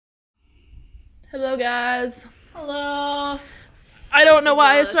Hello, guys. Hello. I don't know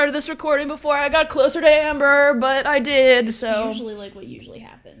why I started this recording before I got closer to Amber, but I did, so... Usually, what usually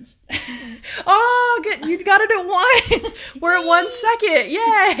happens. Oh, you got it at one. We're at 1 second.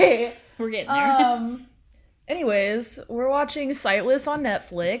 Yay. We're getting there. Anyways, we're watching Sightless on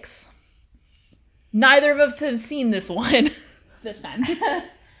Netflix. Neither of us have seen this one. This time.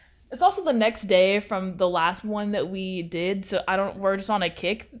 It's also the next day from the last one that we did, so we're just on a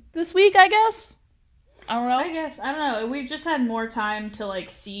kick this week, I guess? I don't know. I don't know. We've just had more time to,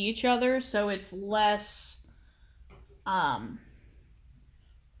 see each other, so it's less,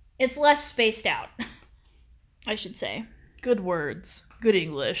 it's less spaced out, I should say. Good words. Good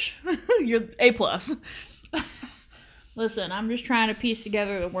English. You're A+. Listen, I'm just trying to piece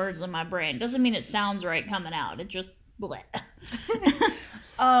together the words in my brain. Doesn't mean it sounds right coming out. It just... bleh.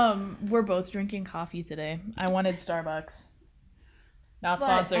 We're both drinking coffee today. I wanted Starbucks. Not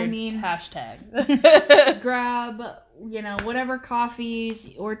sponsored. I mean, hashtag. grab, whatever coffees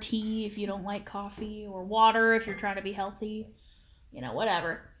or tea if you don't like coffee, or water if you're trying to be healthy.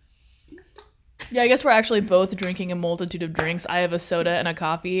 Whatever. Yeah, I guess we're actually both drinking a multitude of drinks. I have a soda and a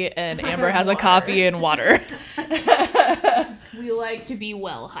coffee, and Amber has a coffee and water. We like to be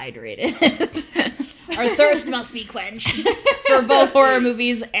well hydrated. Our thirst must be quenched for both horror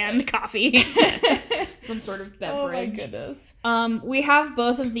movies and coffee. Some sort of beverage. Oh my goodness. We have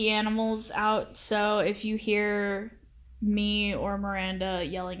both of the animals out, so if you hear me or Miranda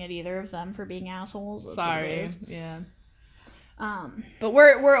yelling at either of them for being assholes, that's sorry. What it is. Yeah. But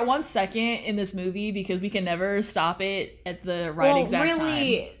we're at 1 second in this movie because we can never stop it at the exact time.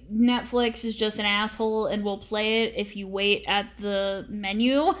 Really, Netflix is just an asshole and will play it if you wait at the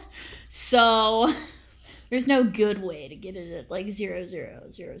menu. So there's no good way to get it at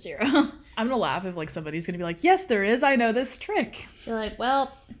 0000. I'm gonna laugh if somebody's gonna be like, yes, there is. I know this trick. You're like,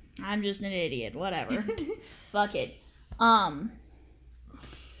 well, I'm just an idiot. Whatever. Fuck it.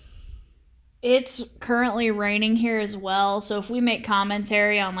 It's currently raining here as well, so if we make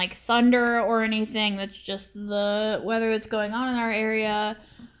commentary on thunder or anything, that's just the weather that's going on in our area.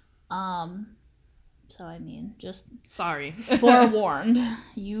 So I mean, just sorry. Forewarned.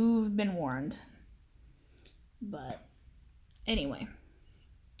 You've been warned. But anyway.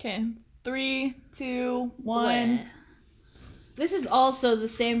 Okay. 3, 2, 1. This is also the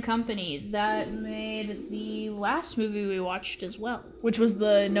same company that made the last movie we watched as well. Which was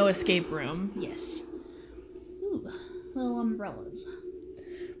the No Escape Room. Yes. Ooh, little umbrellas.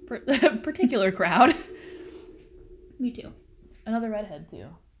 Particular crowd. Me too. Another redhead too.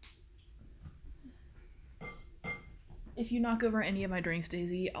 If you knock over any of my drinks,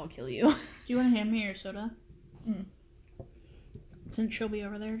 Daisy, I'll kill you. Do you want to hand me your soda? Since she'll be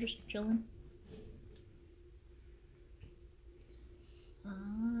over there just chilling.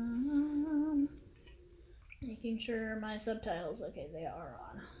 Making sure my subtitles, okay, they are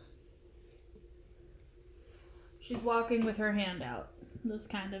on. She's walking with her hand out. Just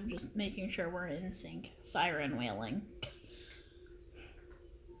kind of just making sure we're in sync. Siren wailing.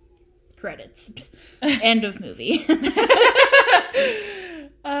 Credits. End of movie.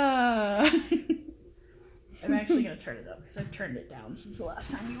 I'm actually going to turn it up because I've turned it down since the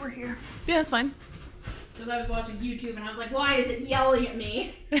last time we were here. Yeah, that's fine. Because I was watching YouTube and I was like, why is it yelling at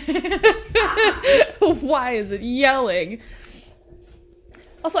me? Why is it yelling?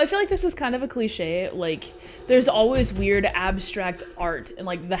 Also, I feel like this is kind of a cliche. There's always weird abstract art in,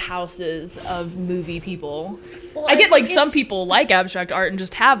 the houses of movie people. Well, I get, some people like abstract art and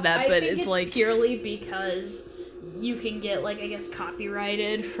just have that, but it's purely because you can get, I guess,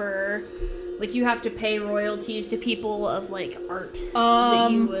 copyrighted for... you have to pay royalties to people of, art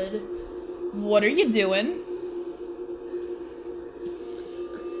that you would... What are you doing?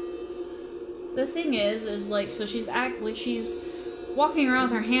 The thing is so she's she's walking around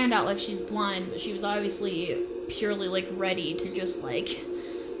with her hand out like she's blind, but she was obviously purely ready to just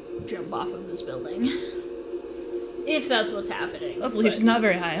jump off of this building. If that's what's happening. Hopefully she's not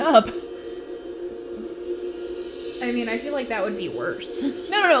very high up. I mean, I feel like that would be worse.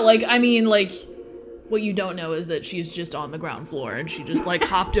 No. What you don't know is that she's just on the ground floor and she just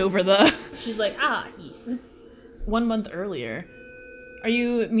hopped over the... She's yes. 1 month earlier. Are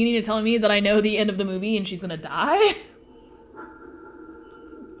you meaning to tell me that I know the end of the movie and she's gonna die?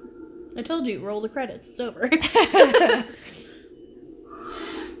 I told you, roll the credits. It's over.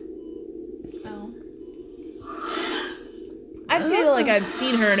 Oh. I feel like I've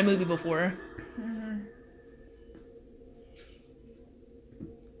seen her in a movie before.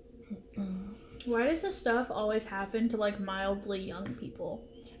 Why does this stuff always happen to mildly young people?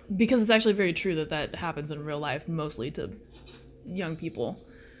 Because it's actually very true that happens in real life, mostly to young people.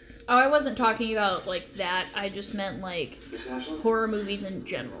 Oh, I wasn't talking about, like, that. I just meant, like, horror movies in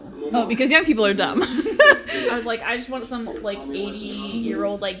general. Oh, because young people are dumb. I was like, I just want some, like,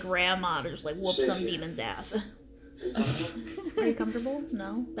 80-year-old, like, grandma to just, like, whoop some demon's ass. Are you comfortable?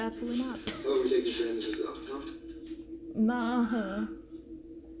 No, absolutely not. Nah.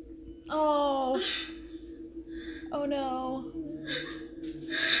 Oh. Oh no.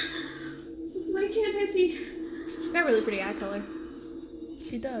 Why can't I see? She's got really pretty eye color.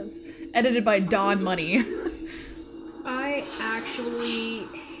 She does. Edited by Dawn Money. I actually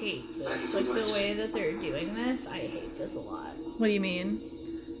hate this. Like, the way that they're doing this, I hate this a lot. What do you mean?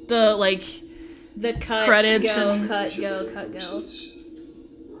 The, like, The cut, credits go, and... cut, go, cut, go.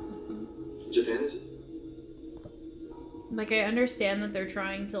 Japan is it? Like, I understand that they're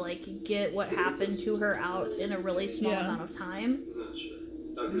trying to, like, get what happened to her out in a really small amount of time. I'm not sure.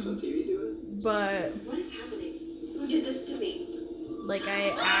 Doctors on TV do it? But, What is happening? Who did this to me? like, I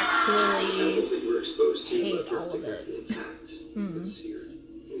actually Animals that you were exposed to hate left her all of it. perfectly intact. It's here.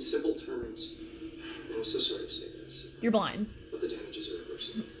 In simple terms. And I'm so sorry to say this, You're blind. but the damages are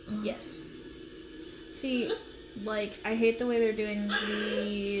irreversible. Yes. See, like, I hate the way they're doing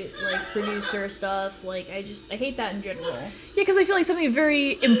the, like, producer stuff. Like, I hate that in general. Yeah, because I feel like something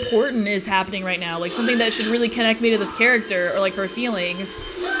very important is happening right now. Like, something that should really connect me to this character, or, like, her feelings.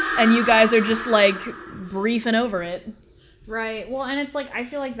 And you guys are just, like, briefing over it. Right. Well, and it's like, I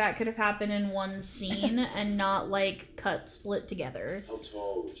feel like that could have happened in one scene and not, like, cut, split together. How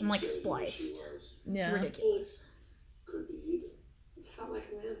tall would you I'm, like, say you wish spliced. she was? Yeah. It's ridiculous. Could be either. It felt like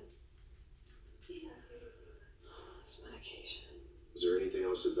a man. Yeah. It's medication. Is there anything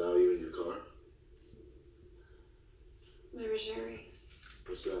else of value in your car? My Rogeri.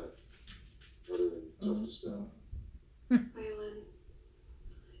 What's that? Other than tough to spell. Violin.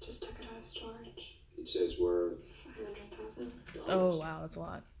 I just took it out of storage. You'd say it's worth 500,000. Oh, wow, that's a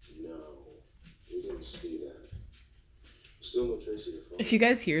lot. No. We didn't see that. Still no trace of your phone. If you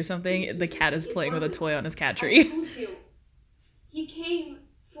guys hear something, the cat is playing with a toy on his cat I tree. told you. He came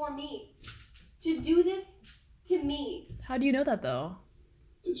for me. To do this to me. How do you know that, though?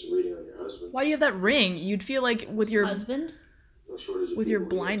 Did some reading on your husband. Why do you have that ring? You'd feel like with your Husband? No shortage of with your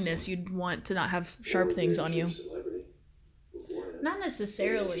people who have blindness, some you'd want to not have sharp things on you. celebrity beforehand. Not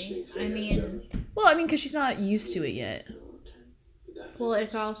necessarily. I mean, Well, I mean, because she's not used to it yet. well, it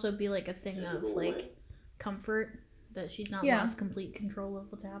could also be, like, a thing of, like, comfort. That she's not Yeah. lost complete control of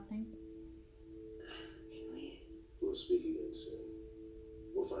what's happening. Can we? We'll speak again soon.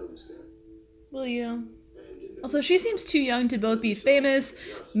 We'll find this guy. Will you? And in the Also, she seems too young to both be famous,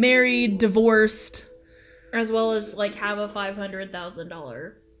 married, divorced. As well as, like, have a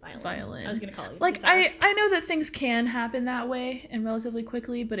 $500,000 violin. Violin. I was gonna call it. Like, guitar. I know that things can happen that way and relatively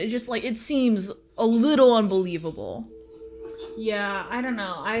quickly, but it just, like, it seems a little unbelievable. Yeah, I don't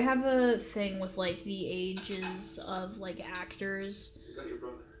know. I have a thing with, like, the ages of, like, actors You got your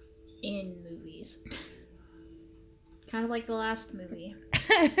brother. in movies. Kind of like the last movie.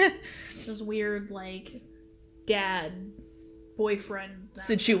 This weird, like, dad, boyfriend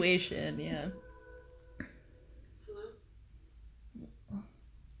Situation, yeah. Hello?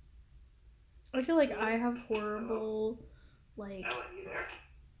 I feel like I have horrible, like, Ellen, you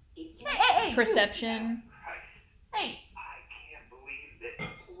there? perception. Hey! I can't believe that.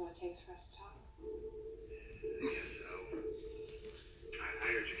 This is what it takes for us to talk. Yes, so. I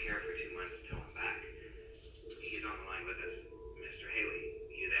hired your care for 2 months until I'm back. He's on the line with us. Mr. Haley,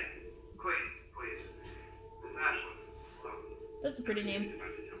 you there? Quinn, please. Miss Ashland. Well, That's a pretty name.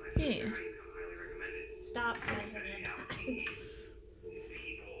 about to tell my Yeah. sister how you come highly recommended. Stop, guys. Reality.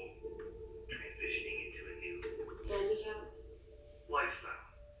 People transitioning into a new Handicap. lifestyle.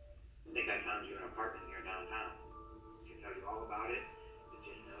 I think I found you an apartment here downtown. I can tell you all about it, but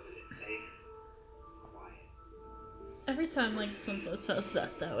just know that it's safe, quiet. Every time, like, something says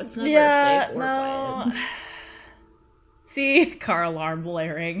that, though, it's never Yeah, safe or no. quiet. See? Car alarm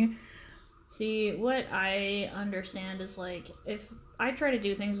blaring. See, what I understand is, like, if I try to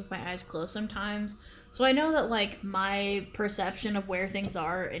do things with my eyes closed sometimes, so I know that, like, my perception of where things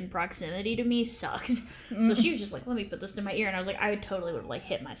are in proximity to me sucks. So she was just like, let me put this in my ear, and I was like, I totally would have, like,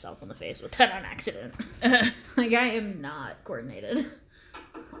 hit myself in the face with that on accident. Like, I am not coordinated.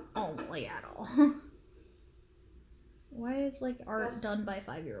 Oh, like, at all. Why is, like, art Yes. done by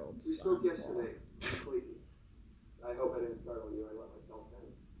 5-year-olds? We spoke yesterday. Completely. I hope I didn't startle you. I let myself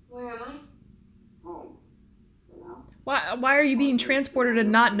in. Where am I? Home. For now. Why are you being transported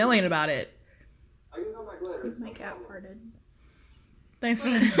and not knowing about it? I can come back later. It's My no cat problem. farted. Thanks for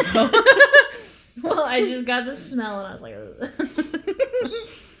letting us know. Well, I just got the smell and I was like, ugh.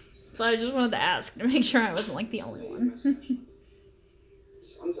 So I just wanted to ask to make sure I wasn't like the only one.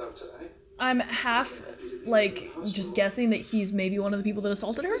 Sun's out today. I'm half, like, just guessing that he's maybe one of the people that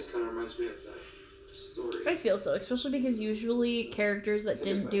assaulted her. This kind of reminds me of that story. I feel so, especially because usually characters that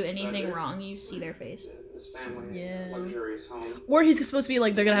didn't do anything wrong, you see their face. This family, Yeah. luxurious home. Or he's supposed to be,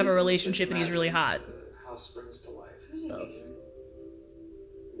 like, they're gonna have a relationship and he's really hot. The house springs to life. Both.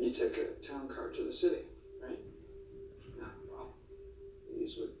 You take a town car to the city, right? Yeah, well,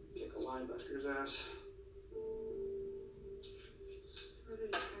 these would kick a linebacker's ass. Where are the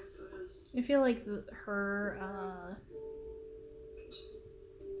described photos? I feel like her,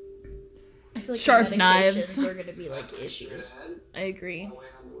 I feel like Sharp the knives. medications are gonna be like Straight issues. ahead, I agree. all the way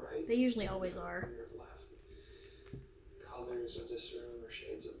on the right. They usually always are. On your left. Colors of this room are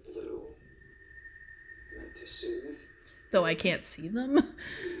shades of blue. Meant to soothe. Though I can't see them. Who do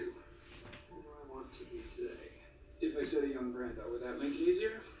I want to be today? If I said a young Brando, would that make it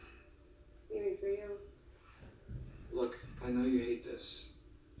easier? Maybe for you. Look, I know you hate this,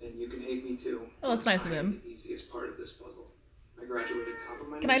 and you can hate me too. Oh, that's nice of him. The easiest part of this puzzle. I graduated top of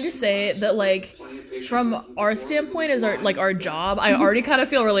my Can I just nursing say class, that, like, plenty of patience from left our before standpoint as our, the like, our job, I already kind of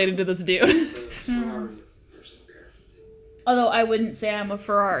feel related to this dude. What are you? Personal care. Although I wouldn't say I'm a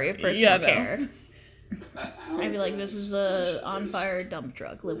Ferrari of personal Yeah, no. care. How I'd be like, this is a on fire dump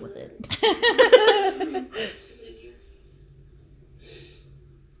truck. Live with it.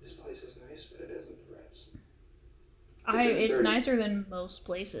 This place is nice, but it isn't the Ritz. It's dirty. nicer than most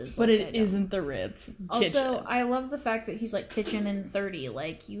places. But like, it I know. isn't the Ritz. Also, Kitchen. I love the fact that he's like kitchen in 30.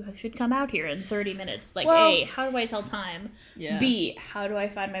 Like, you should come out here in 30 minutes. Like, Well- A, how do I tell time? Yeah. B, how do I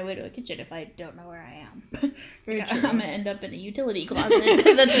find my way to a kitchen if I don't know where I am? Very Like, true. I'm gonna end up in a utility closet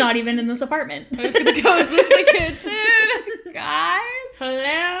that's not even in this apartment. I'm just gonna go, is this the kitchen? Guys?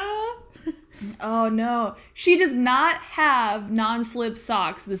 Hello? Oh no. She does not have non-slip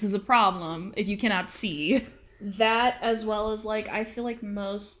socks. This is a problem if you cannot see. That, as well as, like, I feel like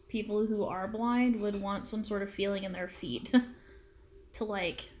most people who are blind would want some sort of feeling in their feet to,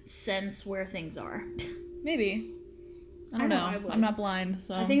 like, sense where things are. Maybe. I don't know, know. I would. I'm not blind,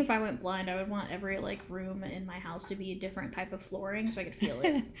 so. I think if I went blind, I would want every, like, room in my house to be a different type of flooring so I could feel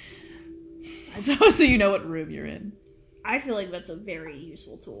it. so you know what room you're in. I feel like that's a very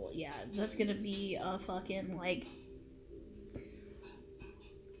useful tool. Yeah, that's gonna be a fucking, like...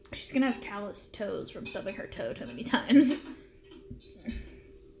 She's gonna have calloused toes from stubbing her toe too many times.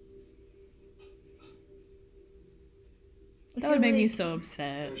 That would make me so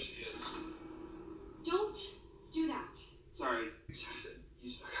upset. There she is. Don't do that. Sorry, you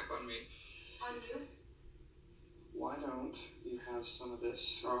stuck up on me. On you? Why don't you have some of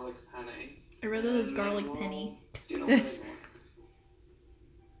this garlic penne? I rather this and garlic then we'll penny. get over it.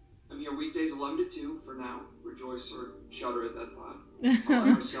 I'm here weekdays 11 to 2 for now. Rejoice or shudder at that thought. I'll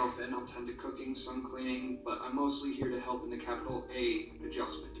let myself in. I'll tend to cooking, some cleaning, but I'm mostly here to help in the capital A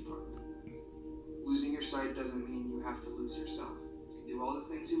adjustment department. Losing your sight doesn't mean you have to lose yourself. You can do all the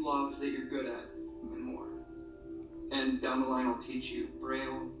things you love that you're good at, and more. And down the line, I'll teach you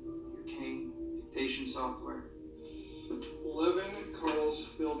Braille, your cane, dictation software. 11 calls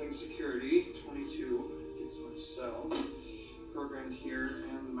building security. 22 is my cell. Programmed here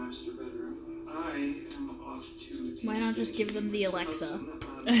and the master bedroom. I am off to. Why not just give them the Alexa?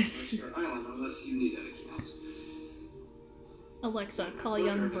 Island, unless you need anything else. Alexa, call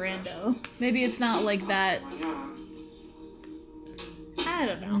young Brando. Maybe it's not like that I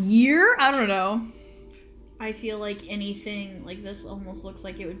don't know. year? I don't know. I feel like anything like this almost looks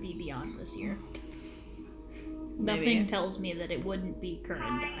like it would be beyond this year. Nothing Maybe. tells me that it wouldn't be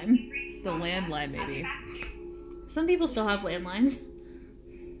current time. The landline, maybe. Some people still have landlines.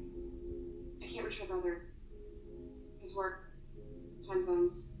 I can't reach my brother. His work, time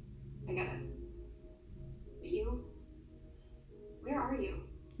zones. I get it. But you? Where are you?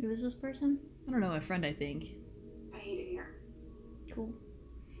 Who is this person? I don't know, a friend, I think. I hate it here. Cool.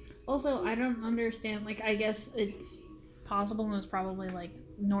 Also, I don't understand, like, I guess it's possible and it's probably, like,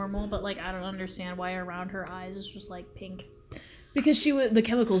 normal, but, like, I don't understand why around her eyes it's just, like, pink. Because the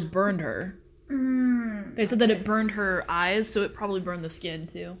chemicals burned her. They said that it burned her eyes, so it probably burned the skin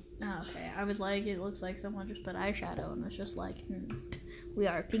too. Oh, okay. I was like, it looks like someone just put eyeshadow and was just like, we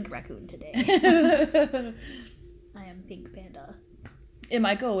are a pink raccoon today. I am Pink Panda. It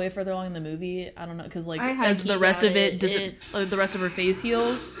might go away further along in the movie. I don't know, because like I as the high-key rest doubt of it, the rest of her face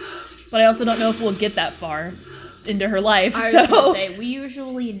heals. But I also don't know if we'll get that far into her life. I was gonna So say, we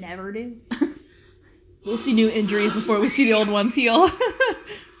usually never do. we'll see new injuries before we see the old ones heal.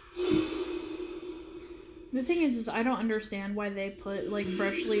 The thing is I don't understand why they put, like,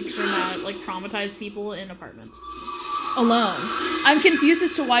 freshly traumatized people in apartments. alone. I'm confused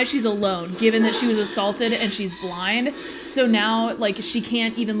as to why she's alone, given that she was assaulted and she's blind. So now, like, she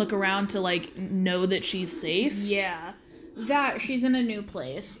can't even look around to, like, know that she's safe. Yeah. That, she's in a new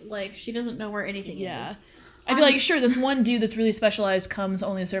place. Like, she doesn't know where anything Yeah. is. I'd be like, sure, this one dude that's really specialized comes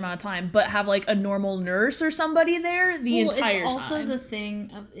only a certain amount of time, but have, like, a normal nurse or somebody there the entire time. It's also the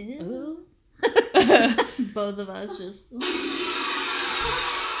thing of... Ew. Both of us just...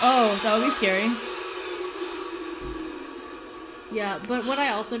 Oh, that would be scary. Yeah, but what I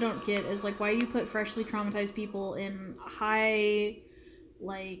also don't get is, like, why you put freshly traumatized people in high,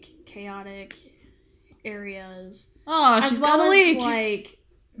 like, chaotic areas. Oh, as she's well got a as, leak. like,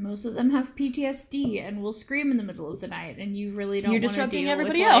 most of them have PTSD and will scream in the middle of the night, and you really don't You're want to disrupting deal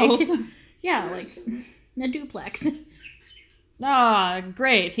everybody with, like, else. yeah, like, a duplex. Ah,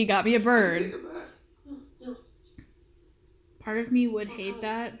 great. He got me a Take bird. it back. No. Part of me would hate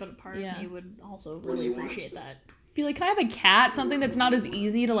that, but a part Yeah. of me would also What do really you want? appreciate that. Be like, can I have a cat? Something that's not as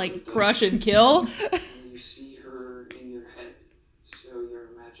easy to, like, crush and kill? And you see her in your head, so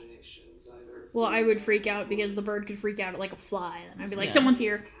your imagination's either. Well, I would freak out because the bird could freak out like a fly, and I'd be like, Yeah. someone's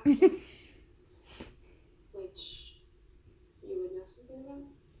here. Which you would know something about?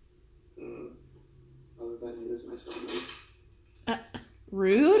 Other than use my son.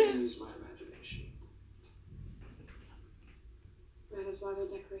 Rude? Use my imagination. Might as well go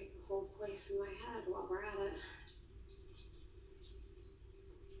decorate the whole place in my head while we're at it.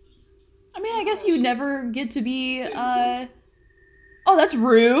 I mean, I guess you never get to be, Oh, that's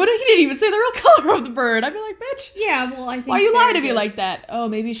rude. He didn't even say the real color of the bird. I'd be like, bitch, Yeah, well, I think why you they're lie to me just- like that? Oh,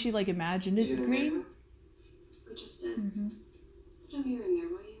 maybe she, like, imagined You it didn't green? name We just did. Mhm. Put a mirror in there,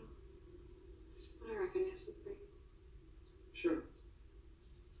 will you? I recognize something. her? Sure.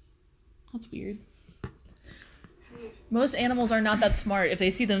 That's weird. Come here. Most animals are not that smart. If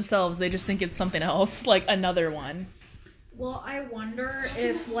they see themselves, they just think it's something else, like another one. Well, I wonder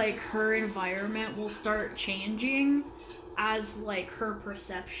if, like, her environment will start changing as, like, her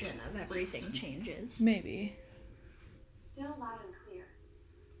perception of everything changes. Maybe. Still loud and clear.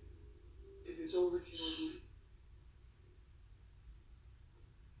 If it's overkill,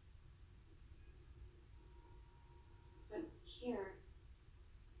 But here,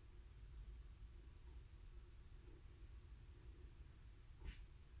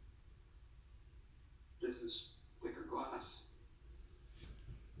 this is thicker glass.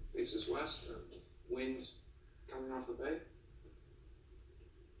 Faces west, winds coming off the bay.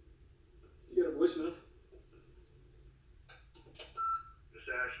 You got a voicemail? Miss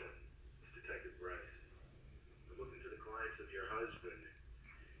Ashland, it's Detective Bryce. I'm looking to the clients of your husband,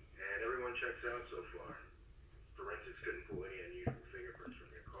 and everyone checks out so far. Forensics couldn't pull any unusual fingerprints from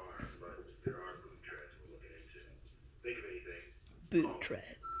your car, but there are boot treads we're looking into. Think of anything. Boot treads.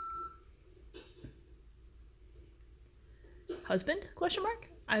 Husband? Question mark?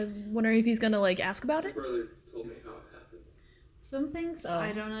 I'm wondering if he's gonna, like, ask about My it. brother told me how it happened. Some things Oh.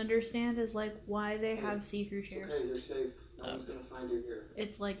 I don't understand is, like, why they have see-through chairs. Okay, you're safe. No one's gonna find you here.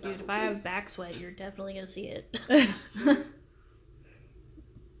 It's like, dude, if I have back sweat, you're definitely gonna see it. Bennett.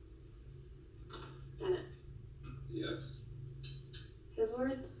 Yes. His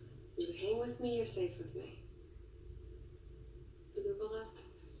words, you hang with me, you're safe with me. You Googled us?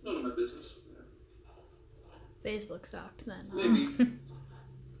 None of my business. Facebook stalked then. Maybe.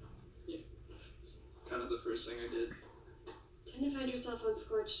 It's kind of the first thing I did. Tend to find yourself on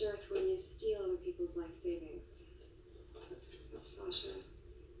scorched earth when you steal other people's life savings. Except Sasha.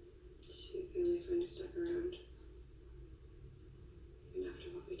 She's the only friend who stuck around. Even after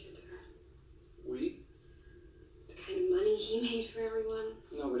what we did to her. We? The kind of money he made for everyone.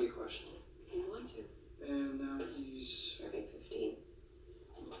 Nobody questioned it. He didn't want to. And now he's. Serving 15.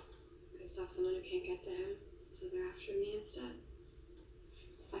 Pissed off someone who can't get to him, so they're after me instead.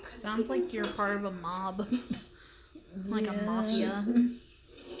 I couldn't see Sounds them like you're first. part of a mob. Like a Yeah. mafia.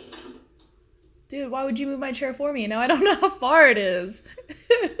 Dude, why would you move my chair for me? Now I don't know how far it is.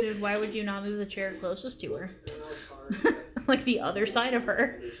 Dude, why would you not move the chair closest to her? I know it's hard. Like the other side of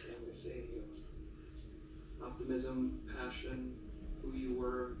her. Understand to save you. Optimism, passion, who you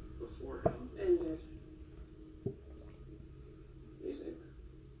were before him. Ended. Music.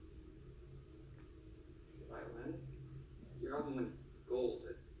 Violin. You're all in gold.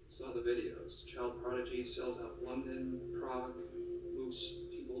 I saw the videos. Child prodigy sells out London, Prague, moves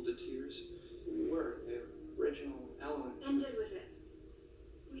people to tears. You were the original Ellen. Ended with it.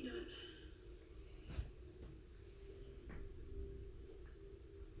 We know it.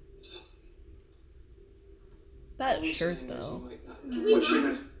 That All I'm shirt, saying is though. you might not Can know we what she not?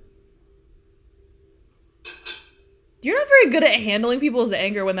 meant. You're not very good at handling people's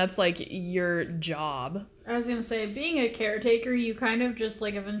anger when that's like your job. I was gonna say, being a caretaker, you kind of just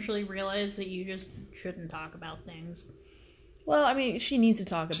like eventually realize that you just shouldn't talk about things. Well, I mean, she needs to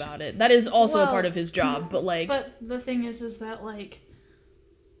talk about it. That is also a part of his job, but like... But the thing is that, like,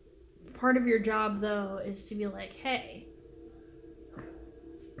 part of your job, though, is to be like, hey...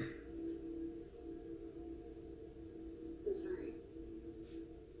 I'm sorry.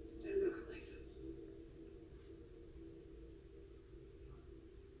 I don't know her like this.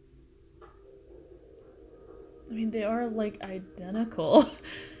 I mean, they are, like, identical.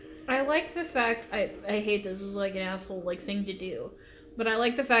 I like the fact... I hate this is, like, an asshole, like, thing to do. But I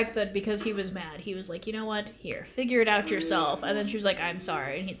like the fact that because he was mad, he was like, you know what? Here, figure it out yourself. And then she was like, I'm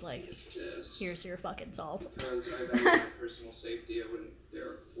sorry. And he's like, Yes. here's your fucking salt. Because I value my personal safety, I wouldn't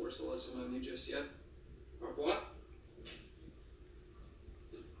dare force a lesson on you just yet. Au revoir.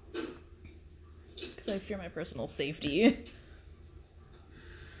 Because I fear my personal safety.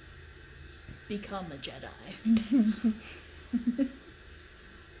 Become a Jedi.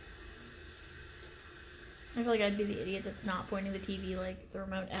 I feel like I'd be the idiot that's not pointing the TV, like, the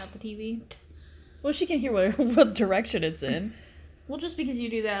remote at the TV. Well, she can hear what direction it's in. Well, just because you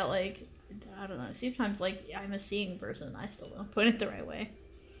do that, like, I don't know. Sometimes, like, I'm a seeing person. I still don't point it the right way.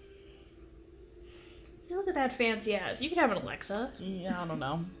 See, look at that fancy ass. You could have an Alexa. Yeah, I don't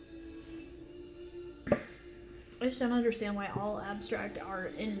know. I just don't understand why all abstract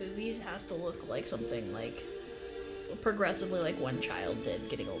art in movies has to look like something, like, progressively like one child did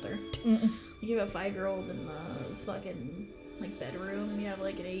getting older. Mm-mm. You have a 5-year-old in the fucking, like, bedroom. You have,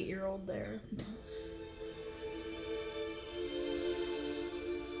 like, an 8-year-old there.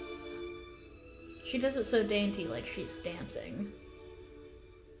 She does it so dainty, like she's dancing.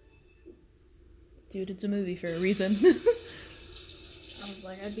 Dude, it's a movie for a reason. I was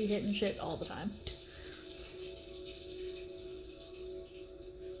like, I'd be hitting shit all the time.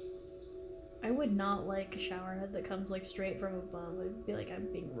 I would not like a shower head that comes, like, straight from above. I'd be like,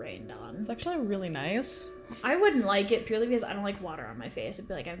 I'm being rained on. It's actually really nice. I wouldn't like it purely because I don't like water on my face. It'd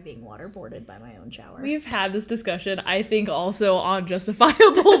be like I'm being waterboarded by my own shower. We've had this discussion, I think, also on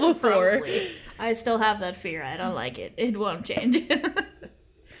Justifiable before. Probably. I still have that fear. I don't like it. It won't change.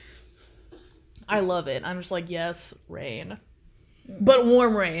 I love it. I'm just like, yes, rain. But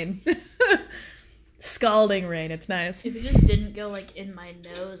warm rain. Scalding rain. It's nice. If it just didn't go, like, in my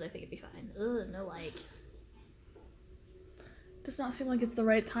nose, I think it'd be fine. Ugh, no like. Does not seem like it's the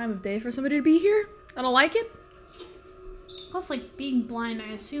right time of day for somebody to be here. I don't like it. Plus, like, being blind, I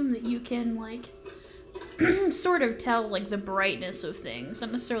assume that you can, like, sort of tell, like, the brightness of things,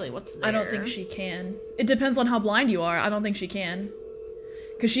 not necessarily what's there. I don't think she can. It depends on how blind you are. I don't think she can.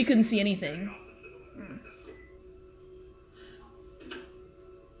 Because she couldn't see anything.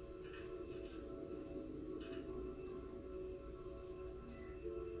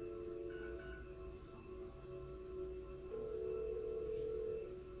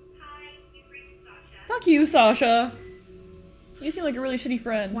 Fuck you, Sasha. You seem like a really shitty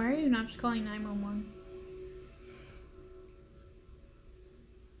friend. Why are you not just calling 911?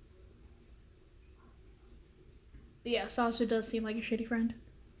 But yeah, Sasha does seem like a shitty friend.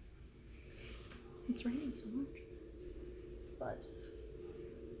 It's raining so much. But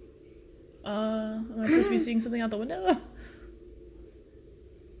Am I supposed to be seeing something out the window?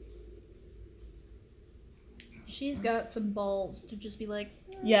 she's got some balls to just be like,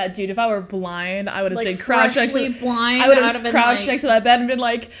 Yeah, dude, if I were blind, I would have like, stayed crouched next freshly to blind. I would out have of an, crouched like- next to that bed and been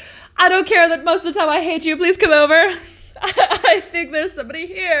like, I don't care that most of the time I hate you, please come over. I think there's somebody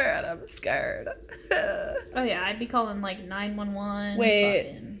here and I'm scared. Oh yeah, I'd be calling like 911. Wait.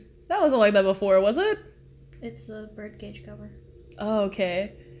 fucking- That wasn't like that before, was it? It's the birdcage cover. Oh,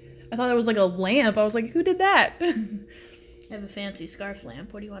 okay. I thought there was like a lamp. I was like, who did that? I have a fancy scarf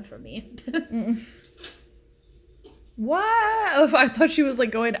lamp. What do you want from me? What? Oh, I thought she was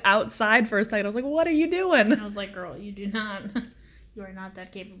like going outside for a second. I was like, what are you doing? I was like, girl, you do not, you are not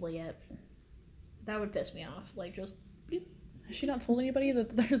that capable yet. That would piss me off. Like, just, Has she not told anybody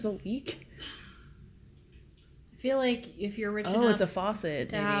that there's a leak? I feel like if you're rich Oh, enough it's a faucet,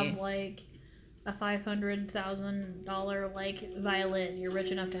 to maybe. have like a $500,000 like violin, you're rich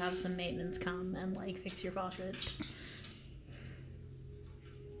enough to have some maintenance come and like fix your faucet.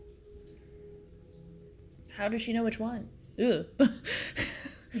 How does she know which one? Ugh.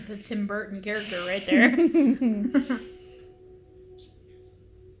 The Tim Burton character right there.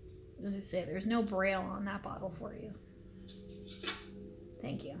 As I say, there's no braille on that bottle for you.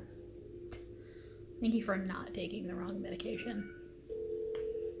 Thank you. Thank you for not taking the wrong medication.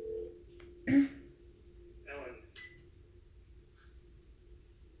 Ellen,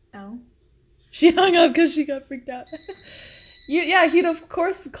 Oh? She hung up because she got freaked out. Yeah, he'd of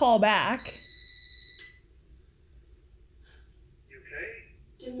course call back. You okay?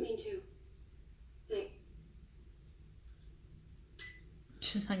 Didn't mean to. Thanks.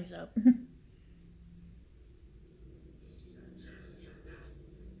 Just hangs up.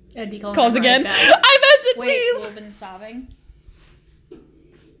 I'd be calling Calls her again. right back. I meant it, Wait, please. we've been sobbing.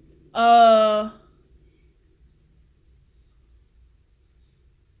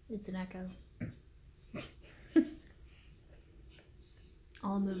 It's an echo.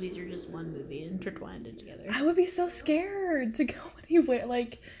 All movies are just one movie intertwined together. I would be so scared to go anywhere.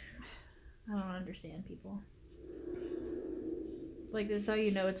 Like, I don't understand people. Like, this is how you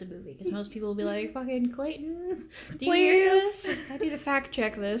know it's a movie, because most people will be like, fucking Clayton, do you hear Please. this? I need to fact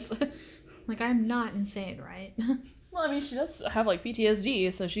check this. Like, I'm not insane, right? well, I mean, she does have like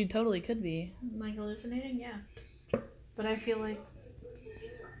PTSD, so she totally could be. Like, hallucinating? Yeah. But I feel like...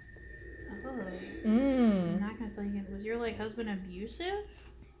 Oh. I'm not gonna tell you. Was your, like, husband abusive?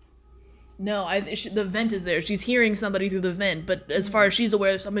 No, the vent is there. She's hearing somebody through the vent, but as far as she's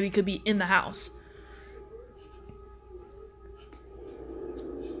aware, somebody could be in the house.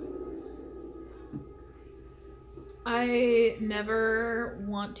 I never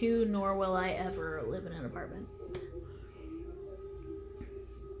want to, nor will I ever live in an apartment.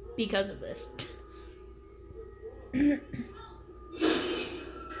 Because of this.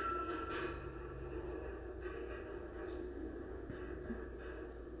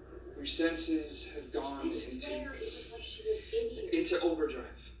 Your senses have gone I swear it was like she was in here. into overdrive.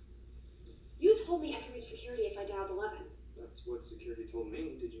 You told me I could reach security if I dialed 11. That's what security told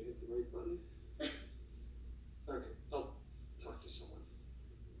me. Did you hit the right button? Okay, I'll talk to someone.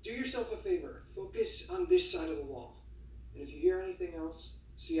 Do yourself a favor. Focus on this side of the wall. And if you hear anything else,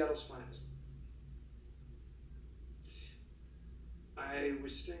 Seattle's finest. I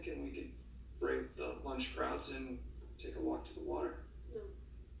was thinking we could brave the lunch crowds and take a walk to the water. No.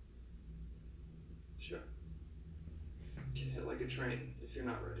 Sure. Get hit like a train if you're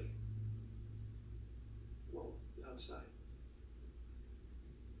not ready. Well, outside.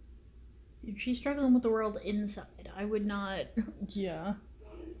 Dude, she's struggling with the world inside. I would not. Yeah.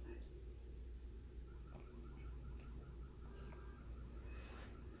 Well, inside.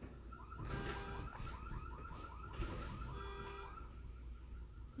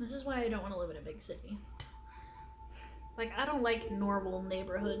 This is why I don't want to live in a big city. Like, I don't like normal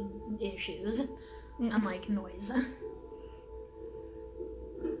neighborhood issues. Unlike noise.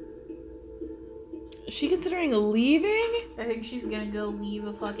 Is she considering leaving? I think she's gonna go leave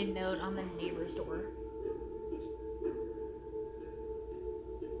a fucking note on the neighbor's door.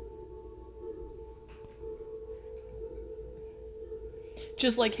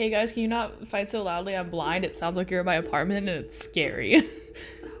 Just like, hey guys, can you not fight so loudly? I'm blind. It sounds like you're in my apartment and it's scary.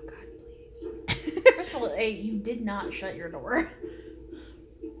 Oh god, please. First of all, hey, you did not shut your door.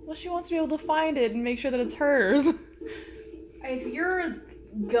 Well, she wants to be able to find it and make sure that it's hers. If you're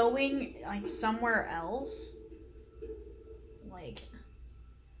going, like, somewhere else, like...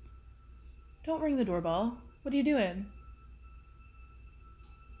 Don't ring the doorbell. What are you doing?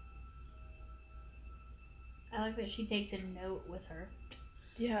 I like that she takes a note with her.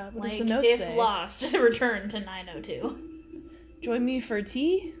 Yeah, what Like, does the note if say? lost, return to 902. Join me for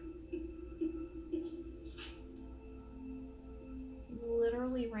tea?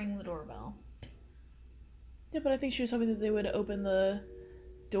 Literally ring the doorbell. Yeah, but I think she was hoping that they would open the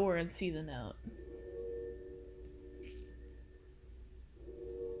door and see the note.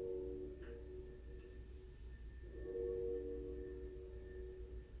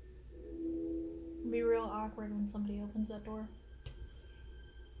 It'll be real awkward when somebody opens that door.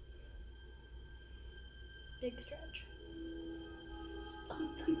 Big stretch. Oh,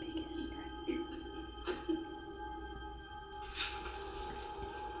 the biggest stretch.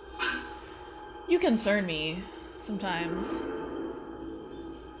 You concern me sometimes.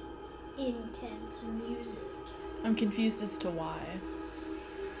 Intense music. I'm confused as to why.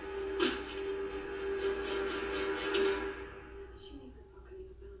 She made her broken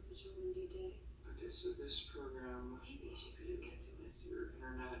even on such a windy day. Okay, so this program, Maybe she couldn't get to it. your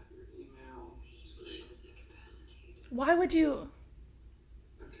internet, your email, it's Maybe she great. was incapacitated. Why would you?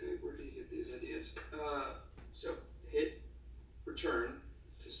 Okay, where do you get these ideas? So hit return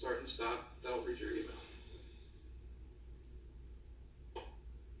to start and stop. That'll read your email.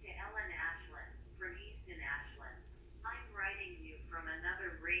 To Ellen Ashland, from Easton Ashland. I'm writing you from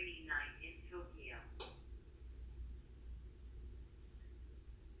another rainy night in Tokyo.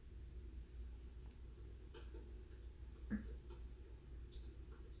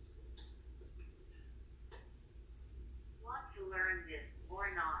 Want to learn this or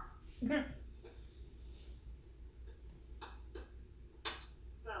not?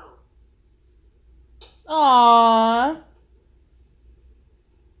 Aww.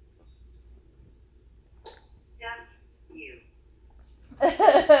 Just you.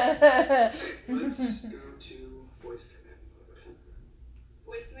 Okay, let's go to voice command mode.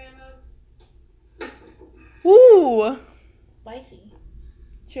 Voice command mode? Ooh. Spicy.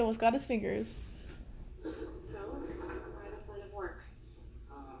 She almost got his fingers. So, why this line of work?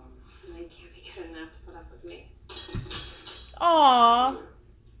 And they can't be good enough to put up with me. Aww.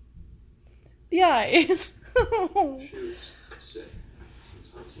 The eyes. She was sick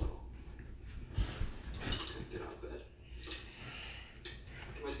since I was little. Couldn't get out of bed.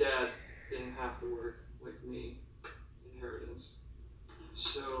 My dad didn't have to work like me. Inheritance.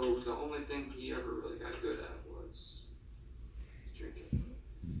 So the only thing he ever really got good at was drinking.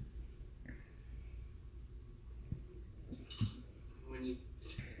 When you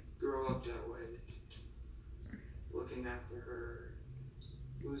grow up that way, looking after her,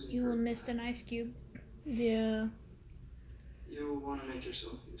 losing You her, missed an ice cube. Yeah. you want to make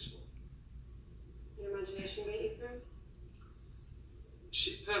yourself useful. Your imagination get you through?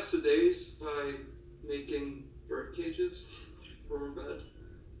 She passed the days by making bird cages for her bed.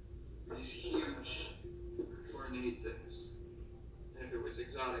 These huge, ornate things. And if it was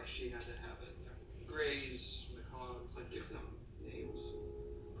exotic, she had to have it. Greys, macaws, I'd give them names,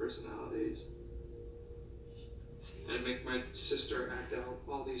 personalities. I'd make my sister act out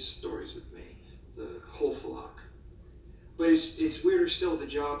all these stories with me, the whole flock. But it's weirder still, the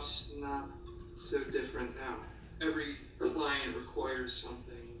job's not so different now. Every client requires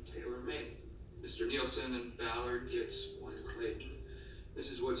something tailor-made. Mr. Nielsen and Ballard gets one Clayton.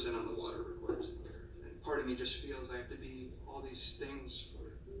 Mrs. Woodson on the water requires another. And part of me just feels I have to be all these things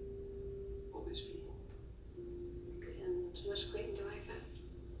for all these people. And how much Clayton do I get?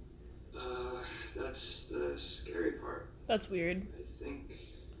 That's the scary part. That's weird. I think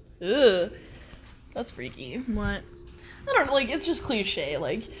Ugh. That's freaky. What? I don't know, like, it's just cliche.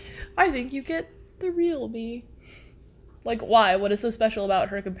 Like, I think you get the real me. Like, why? What is so special about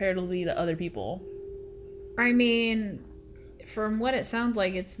her comparatively to other people? I mean, from what it sounds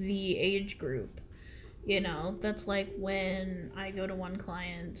like, it's the age group. You know, that's like when I go to one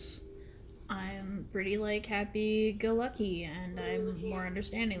client's, I'm pretty like happy-go-lucky, and I'm more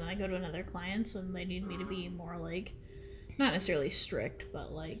understanding. When I go to another client's, and they need me to be more like, not necessarily strict,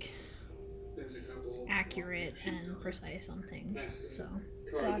 but like there's a couple accurate and precise on things. So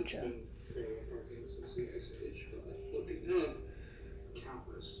car that's Gotcha. been parallel parking since the Ice Age, but looking up,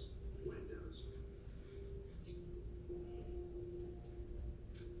 countless windows.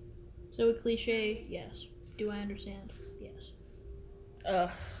 So a cliche, yes. Do I understand? Yes. Ugh.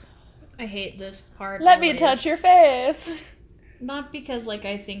 I hate this part. Let me always. touch your face. Not because, like,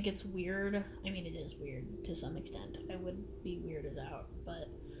 I think it's weird. I mean, it is weird to some extent. I would be weirded out, but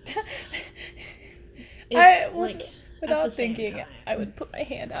it's, like, at Without the same thinking, time. I would put my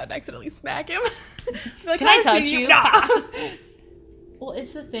hand out and accidentally smack him. Like, Can I see touch you? Nah. Well,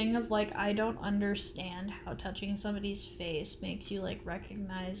 it's the thing of, like, I don't understand how touching somebody's face makes you, like,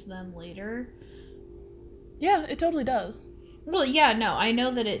 recognize them later. Yeah, it totally does. Well, yeah, no, I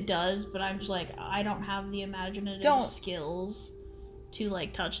know that it does, but I'm just like, I don't have the imaginative Don't. skills to,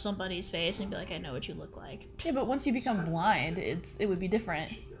 like, touch somebody's face and be like, I know what you look like. Yeah, but once you become blind, it would be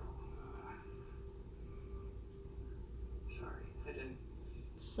different. Sorry, I didn't.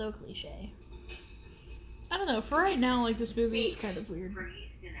 It's so cliche. I don't know, for right now, like, this movie's kind of weird. From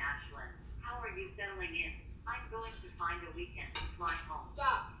Easton Ashland. How are you settling in? I'm going to find a weekend to fly home.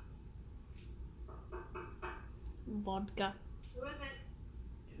 Stop. Vodka. Who is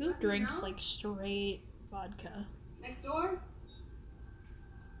it? Who Let me drinks, know. like, straight vodka? Next door?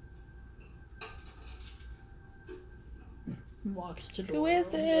 Walks to door. Who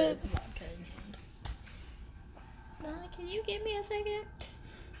is it? with vodka in hand. Can you give me a second?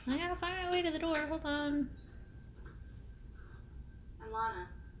 I gotta find my way to the door. Hold on. I'm Lana.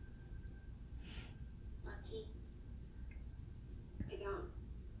 Want tea? I don't.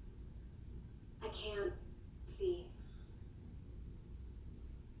 I can't see.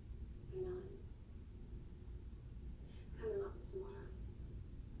 I'm not. Come and look at some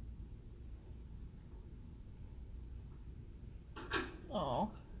water. Oh.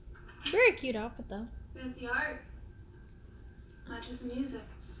 Very cute outfit, though. Fancy art. Matches the music.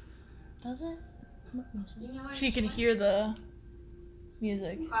 Does it? What music? You know what She it's can like? hear the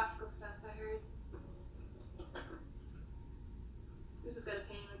music. Classical stuff, I heard. Who's just got a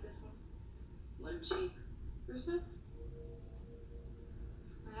painting like this one? One cheap. Russo?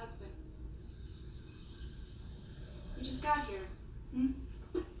 My husband. You just got here.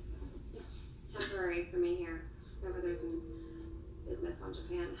 It's just temporary for me here. My brother's in business on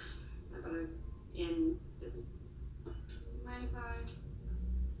Japan. My brother's in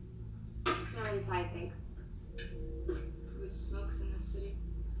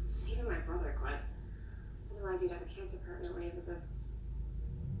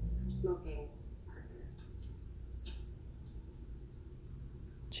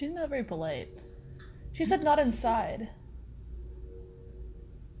She's not very polite. She said not inside.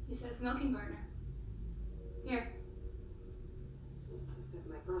 You said smoking partner. Here. I said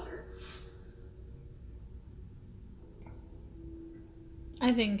my brother.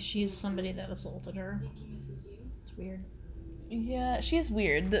 I think she's somebody that assaulted her. I think he misses you. It's weird. Yeah, she's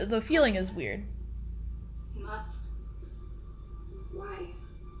weird. The feeling is weird. He must. Why?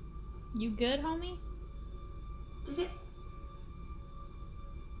 You good, homie? Did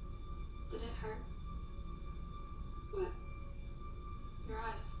it hurt? What? Your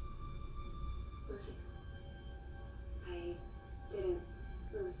eyes. Losing I didn't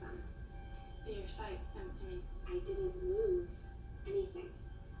lose them. your sight. I mean, I didn't lose anything.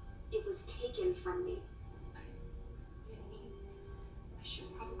 It was taken from me. I didn't mean. I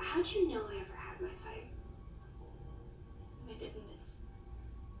should probably. How'd you know I ever had my sight? I didn't. It's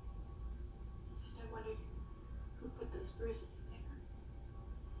just I wondered who put those bruises there.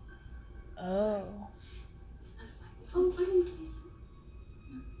 Oh. It's none of my Oh, fault. I didn't say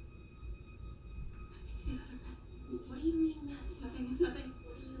I'm making another mess. What do you mean mess? Nothing. It's nothing.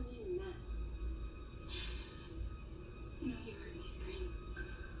 What do you mean mess? You know, you heard me scream.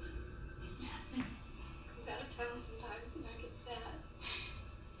 Jasmine goes out of town sometimes and I get sad.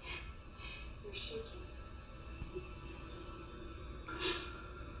 You're shaking.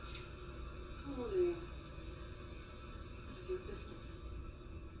 How old are you? None of your business.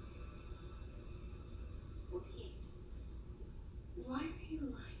 48. Why are you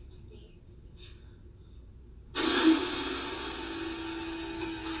lying to me?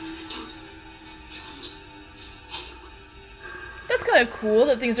 That's kind of cool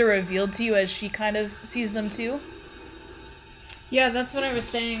that things are revealed to you as she kind of sees them too. Yeah, that's what I was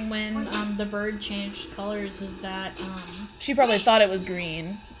saying when the bird changed colors, is that She probably thought it was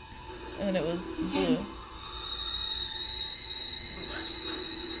green, and then it was blue.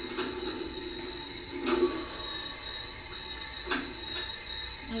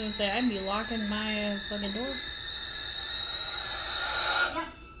 I was gonna say, I'd be locking my fucking door.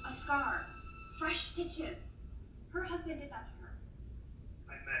 Yes, a scar. Fresh stitches. Her husband did that to her.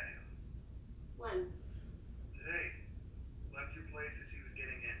 I met him. When? Today. Left your place as he was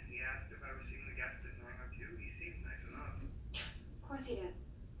getting in. He asked if I was seeing the guest at 902. He seemed nice enough. Of course he did.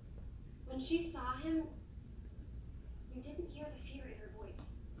 When she saw him, you didn't hear the fear in her voice.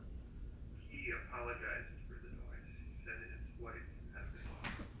 He apologized for the noise. He said that his wife had been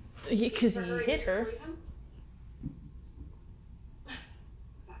lost. Because For he to hit her. exploit him?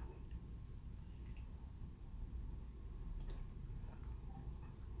 Exactly.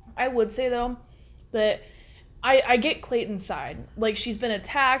 I would say though that I get Clayton's side. Like, she's been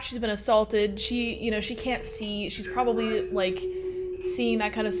attacked, she's been assaulted, she can't see, she's probably like seeing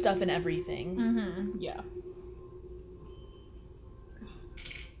that kind of stuff in everything. Mm-hmm. Yeah.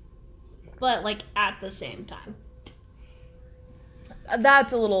 But like at the same time.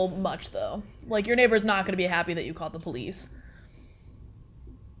 That's a little much though. Like, your neighbor's not going to be happy that you called the police.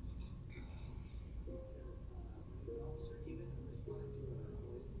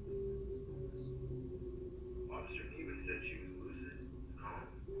 Officer Neiman said she was lucid, calm.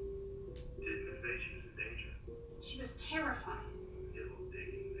 Didn't say she was in danger. She was terrified. Did a little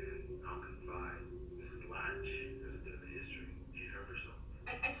digging, then I'll confide. Mrs. Latch has a bit of a history. She's hurt herself.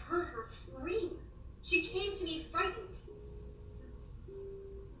 I heard her scream. She came to me frightened.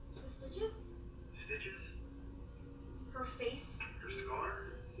 The stitches? Stitches? Her face? Her scar?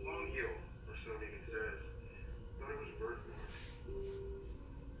 Long heal, or so Neiman says. Thought it was a birthmark.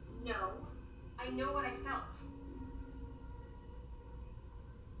 No. I know what I felt.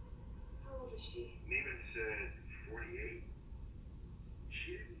 How old is she? Neiman said 48.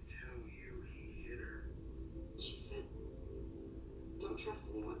 She didn't tell you he hit her. She said, don't trust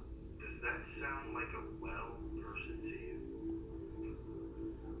anyone. Does that sound like a well person to you?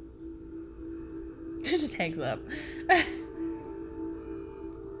 She just hangs up.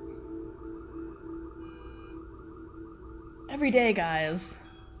 Every day, guys.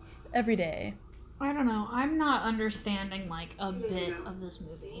 Every day. I don't know. I'm not understanding like a 2 days bit ago. of this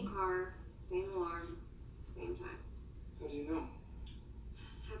movie. Same car, same alarm, same time. How do you know?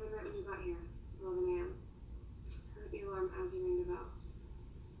 Happened right when you got here, 11 a.m. Heard the alarm as you rang the bell.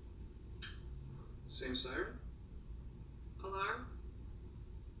 Same siren? Alarm?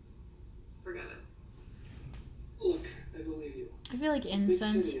 Forget it. Look, I believe you. I feel like It's a big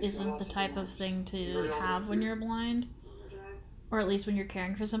incense city, it's got isn't the lots of type of alarms. thing to Very have when often. you're blind. Overdrive. Or at least when you're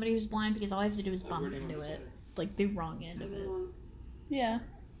caring for somebody who's blind, because all I have to do is bump Where do you into want to it. sit? Like the wrong end of it. Everyone. Yeah.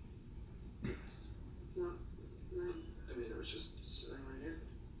 No. No. I mean, it was just sitting right here.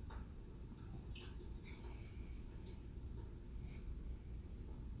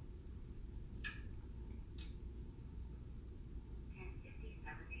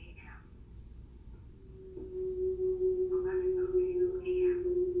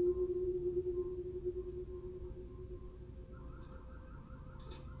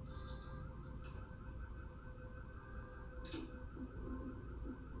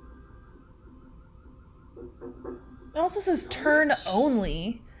 It also says turn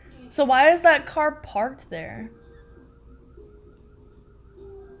only. So why is that car parked there?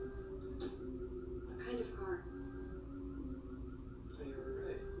 What kind of car? Oh, you were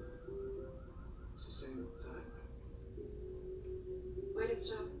right. It's the same time. Why'd it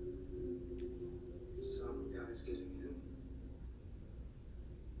stop? Some guys getting in.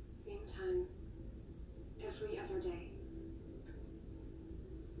 Same time. Every other day.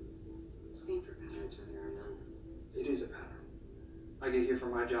 Looking for patterns where there are none. It is a pattern. I get here for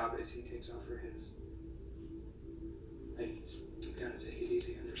my job as he takes off for his. Hey, you gotta take it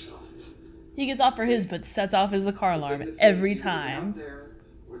easy on yourself. He gets off for his, but sets off as a car alarm The thing that every says he was time. Out there,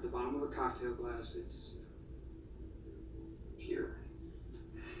 or at the bottom of a cocktail glass, it's here.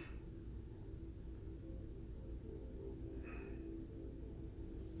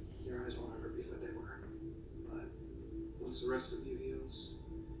 Your eyes won't ever be what they were, but once the rest of you heals,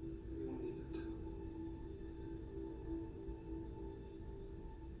 you won't need them to.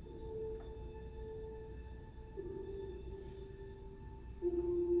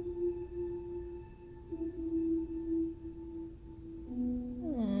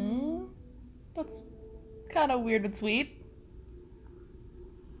 That's kind of weird but sweet.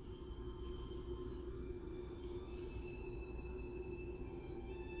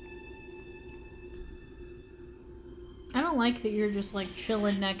 I don't like that you're just like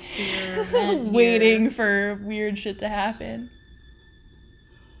chilling next to your vent Waiting here. for weird shit to happen.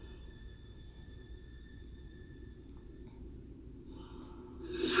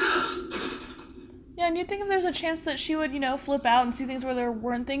 Yeah, and you'd think if there's a chance that she would, you know, flip out and see things where there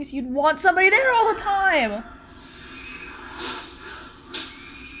weren't things, you'd want somebody there all the time.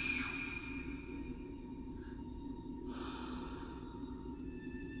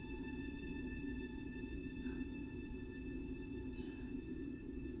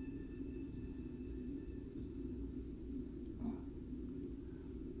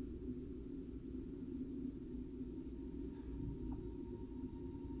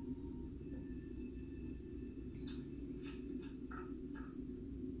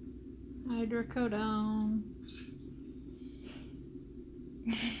 Hydrocodone.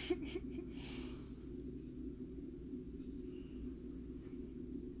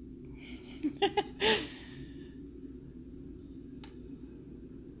 I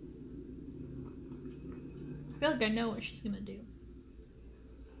feel like I know what she's gonna do.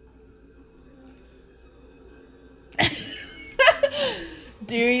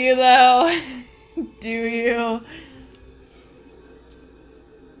 Do you though? Do you?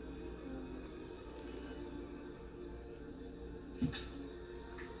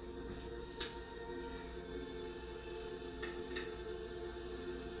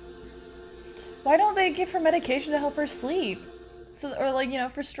 Why don't they give her medication to help her sleep? So, or like, you know,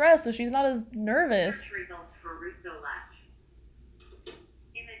 for stress, so she's not as nervous. Search results for Russo Latch.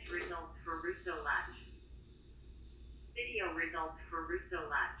 Image results for Russo Latch. Video results for Russo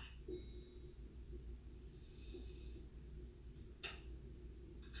Latch.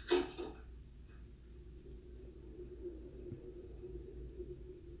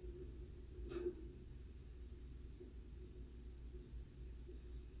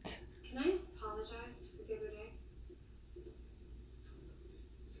 Can I apologize for the other day?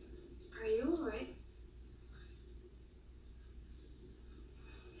 Are you alright?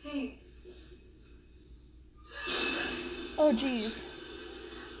 Hey, Oh, jeez.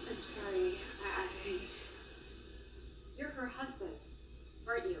 I'm sorry. You're her husband,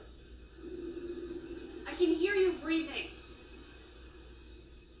 aren't you? I can hear you breathing.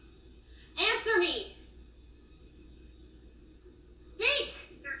 Answer me! Speak!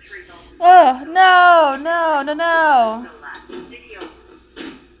 Search results for Oh, no. Russo Latch. Video.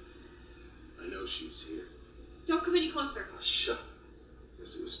 I know she was here. Don't come any closer. Oh, shut up.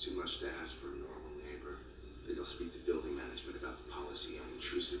 Guess it was too much to ask for a normal neighbor. I think I'll speak to building management about the policy on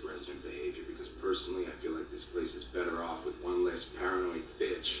intrusive resident behavior because personally I feel like this place is better off with one less paranoid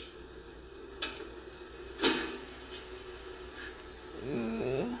bitch.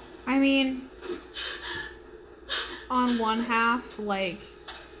 I mean, on one half, like,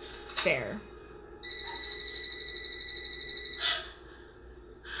 fair.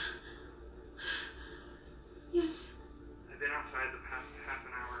 Yes. I've been outside the past half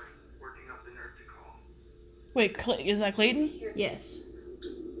an hour working up the nerve to call. Wait, is that Clayton? Here. Yes.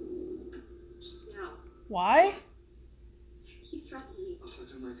 Just now. Why? He threatened me. I'll talk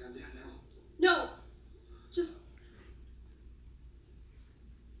to him right goddamn now. No! Just.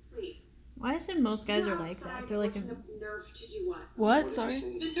 Wait. Why is it most guys You're are like that? outside They're like, working up nerve to do what? What? Sorry.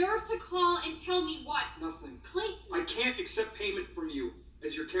 The nerve to call and tell me what? Nothing. Clayton. I can't accept payment from you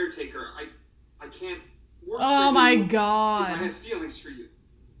as your caretaker. I can't work Oh for my you if I god. had feelings for you.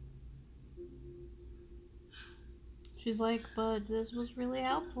 She's like, but this was really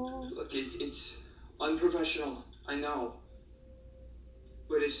helpful. Look, it's unprofessional, I know.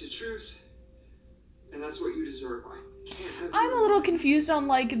 But it's the truth. And that's what you deserve. I can't have I'm you a little around. confused on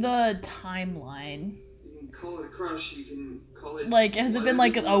like the timeline. You can call it a crush, you can call it... Like, has it been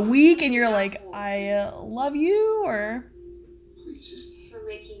like whatever a you want. week and you're like, I love you, or Please, just... For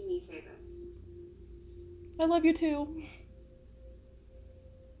making me say this. I love you too?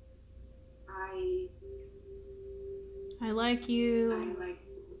 I like I you. like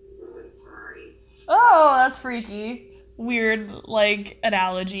Ferrari. Oh, that's freaky. Weird, like,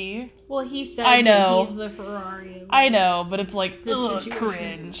 analogy. Well, he said I know. that he's the Ferrari. of, I like, know, but it's like, This ugh, situation.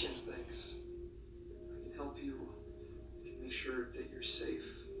 cringe. Thanks. I can help you. I can make sure that you're safe.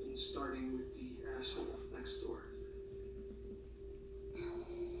 And starting with the asshole next door. We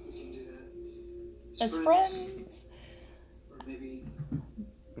can do that. As friends. Or maybe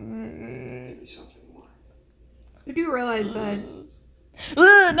something more. You do realize that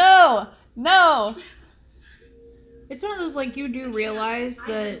Ugh, no! No! it's one of those, like, you do realize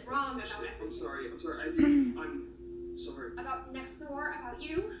that I'm wrong about I'm sorry. I'm sorry. about next door, about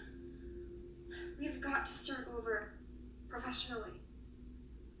you. We've got to start over professionally.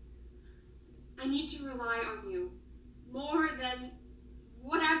 I need to rely on you more than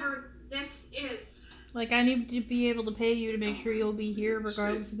whatever this is. like, I need to be able to pay you to make sure you'll be here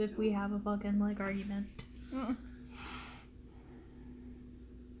regardless of if we have a fucking, like, argument. Mm.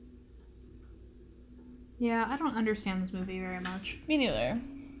 Yeah, I don't understand this movie very much. Me neither.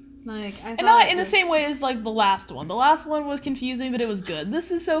 Like, I And thought not in the this- same way as, like, the last one. The last one was confusing, but it was good. This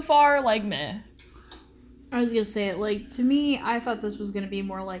is so far, like, meh. I was gonna say it, like, to me, I thought this was gonna be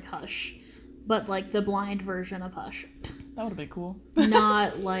more like Hush, but like the blind version of Hush. That would have been cool.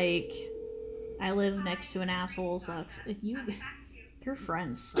 Not like I live next to an asshole sucks. Like, your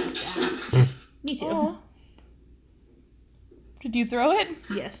friend sucks ass. Me too. Aw. Did you throw it?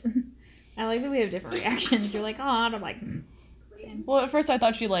 Yes. I like that we have different reactions. You're like, oh, and I'm like, same. Well, at first I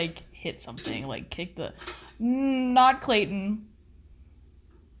thought she, like, hit something, like, kicked the... not Clayton.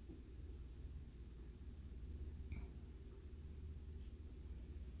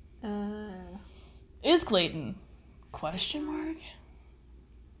 Is Clayton? Question mark?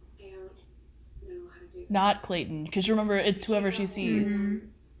 I don't know how to do this. Not Clayton, because remember, it's whoever she sees. Mhm.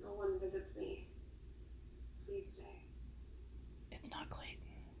 No one visits me. Please stay. It's not Clayton.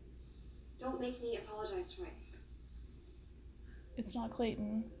 Don't make me apologize twice. It's not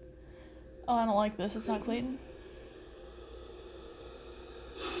Clayton. Oh, I don't like this. It's not Clayton.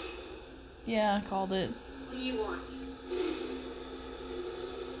 Yeah, I called it. What do you want?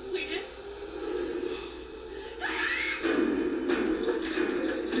 Clayton?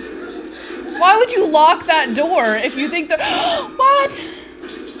 Why would you lock that door if you think that... What?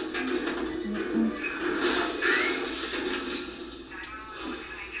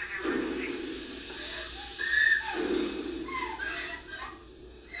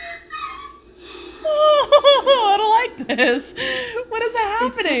 I don't like this. What is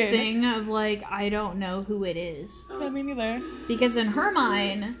It's the happening? thing of like, I don't know who it is. Yeah, me neither. Because in her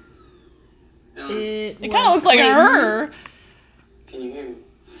mind, it It kind of looks like Clayton. her. Can you hear me?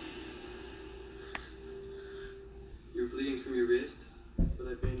 You're bleeding from your wrist, but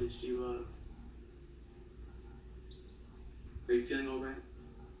I bandaged you up. Are you feeling alright?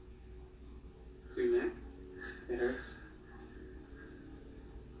 Your neck? It hurts.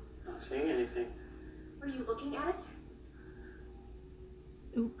 Not saying anything. Were you looking at it?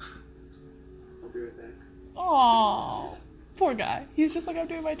 I'll be right back. Oh, poor guy. He's just like, I'm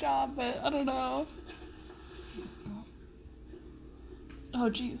doing my job, but I don't know. Oh,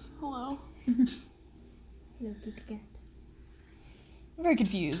 jeez. Hello. Look at cat. I'm very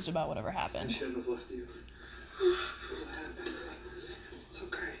confused about whatever I happened. shouldn't have left you. What happened? It's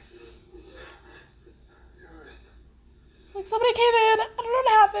okay. You're alright. It's like somebody came in. I don't know what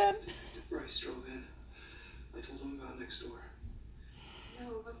happened. Bryce drove in. I told him about next door. No,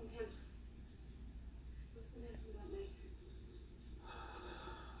 it wasn't him. It wasn't him from that night.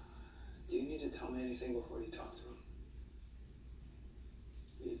 Do you need to tell me anything before you talk to him?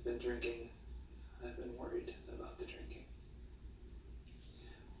 You've been drinking. I've been worried about the drinking.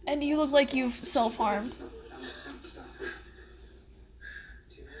 And you look like you've self-harmed. No, stop.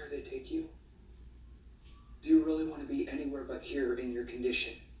 Do you know where they take you? Do you really want to be anywhere but here in your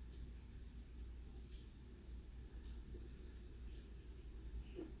condition?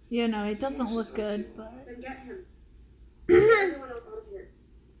 Yeah, no, it doesn't look good, but Then get him. Get everyone else out of here.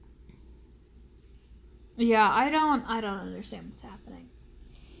 yeah, I don't understand what's happening.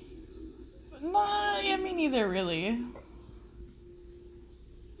 No, I mean, Me neither, really.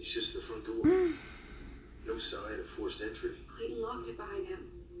 It's just the front door. No sign of forced entry. Clayton locked it behind him.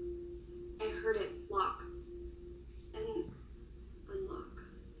 I heard it lock. And unlock.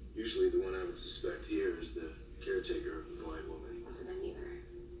 Usually the one I would suspect here is the caretaker of the blind woman. Wasn't him either.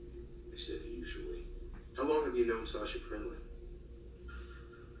 I said usually. How long have you known Sasha Friendly?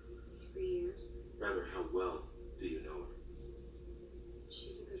 3 years. Rather, how well do you know her?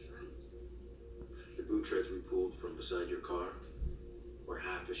 She's a good friend. The boot treads we pulled from beside your car were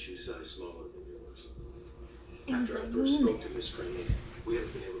half a shoe size smaller than yours. After I first spoke to Miss Friendly, we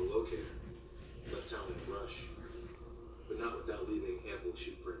haven't been able to locate her. Left town in a rush. But not without leaving ample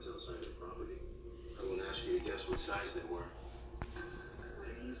shoe prints outside the property. I won't ask you to guess what size they were. What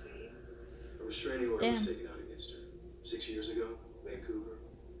are you saying? A restraining order was Damn. taken out against her 6 years ago, Vancouver,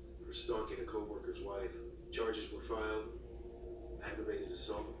 for stalking a co-worker's wife. Charges were filed, aggravated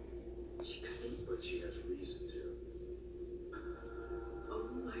assault, She couldn't. but she has reason to. Oh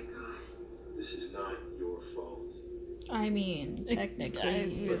my god. This is not your fault. I mean,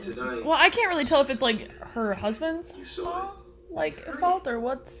 technically. But tonight, Well, I can't really tell if it's like her husband's you saw it. like fault or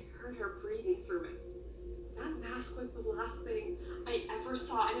what's. I heard her breathing through it. That mask was the last thing I ever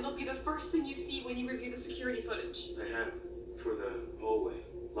saw, and it'll be the first thing you see when you review the security footage. I have for the hallway,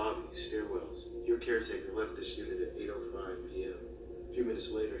 lobby, stairwells. Your caretaker left this unit at 8:05 p.m. A few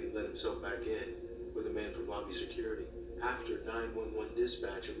minutes later, he let himself back in with a man from lobby security. After 911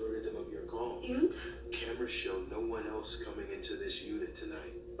 dispatch alerted them of your call. And? Cameras show no one else coming into this unit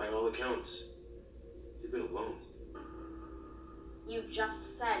tonight. By all accounts, you've been alone. You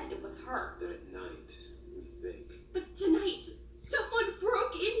just said it was her. That night, we think. But tonight, someone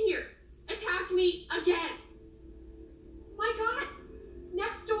broke in here, attacked me again. My god!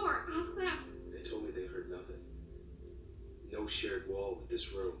 Next door, ask them. They told me they heard nothing. No shared wall with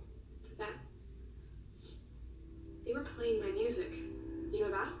this room. That? They were playing my music. You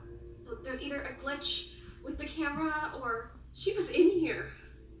know that? Look, there's either a glitch with the camera or she was in here.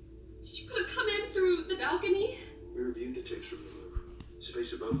 She could have come in through the balcony. We reviewed the tapes from the roof.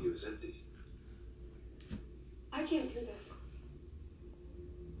 Space above you is empty. I can't do this.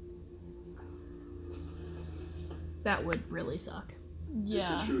 That would really suck.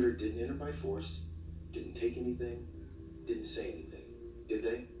 Yeah. This intruder didn't enter by force, didn't take anything, didn't say anything. Did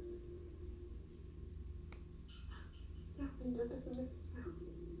they? That window doesn't make a sound.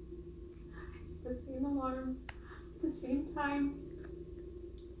 It's the same alarm, the same time.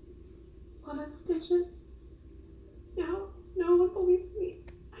 A lot of stitches. No one believes me.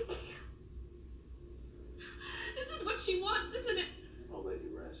 I can't. This is what she wants, isn't it? I'll let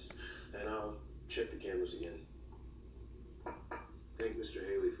you rest. And I'll check the cameras again. Thank Mr.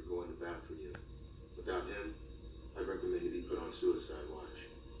 Haley for going to bat for you. Without him, I'd recommend you be put on suicide watch.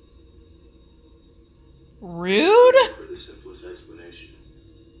 Rude? For the simplest explanation,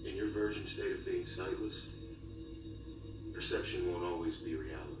 in your virgin state of being sightless, perception won't always be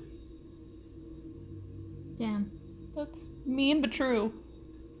reality. Damn. That's mean but true.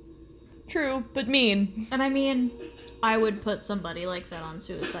 True, but mean. And I mean, I would put somebody like that on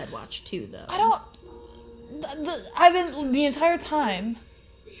suicide watch too, though. I don't. I've been the entire time.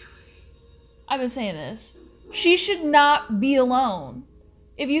 I've been saying this. She should not be alone.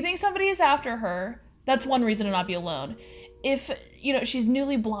 If you think somebody is after her, that's one reason to not be alone. If she's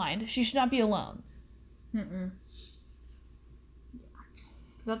newly blind, she should not be alone. Mm-mm.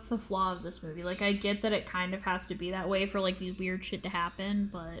 That's the flaw of this movie. Like, I get that it kind of has to be that way for, like, these weird shit to happen,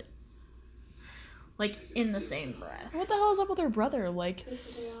 but, like, in the same breath. What the hell is up with her brother? Like,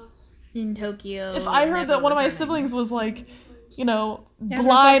 in Tokyo. if I heard never that one of my returning. siblings was, like, Yeah,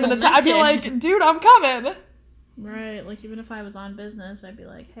 blind and fucking I'd be left like, dude, I'm coming. Right, like, even if I was on business, I'd be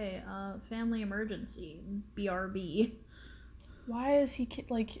like, hey, family emergency, BRB. Why is he,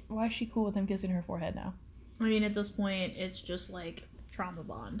 why is she cool with him kissing her forehead now? I mean, at this point, it's just, like, trauma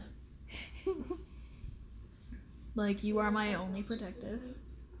bond. Like, you are my only protective.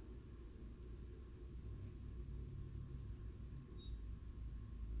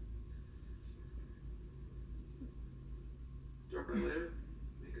 Drop her later,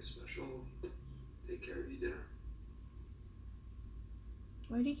 make a special, take care of you dinner.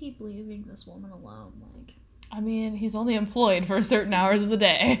 Why do you keep leaving this woman alone? Like, I mean, he's only employed for certain hours of the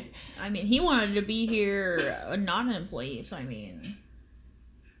day. I mean, he wanted to be here, not an employee, so I mean...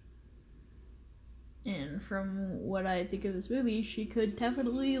 And from what I think of this movie, she could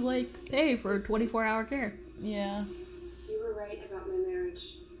definitely, like, pay for 24-hour care. Yeah. You were right about my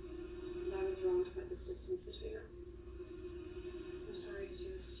marriage. And I was wrong to put this distance between us. I'm sorry to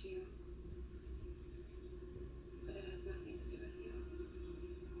do this to you. But it has nothing to do with you.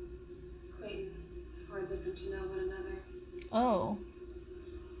 Clayton, it's hard them to know one another. Oh.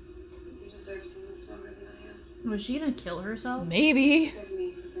 You deserve someone stronger than I am. Was she gonna kill herself? Maybe. Forgive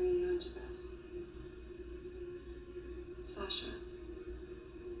me for bringing you into this. Sasha,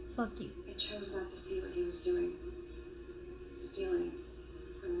 Fuck you. I chose not to see what he was doing. Stealing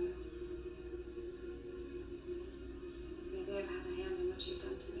from you. Maybe I've had a hand in what you've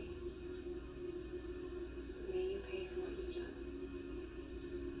done to me. But may you pay for what you've done.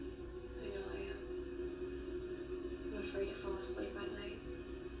 I know I am. I'm afraid to fall asleep at night.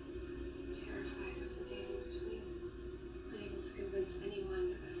 Terrified of the days in between. Unable to convince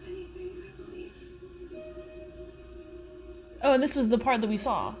anyone of anything I believe. Oh, and this was the part that we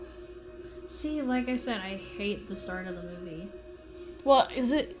saw. See, like I said, I hate the start of the movie. Well,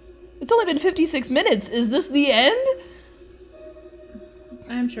 is it? It's only been 56 minutes. Is this the end?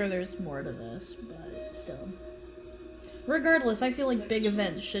 I'm sure there's more to this, but still. Regardless, I feel like big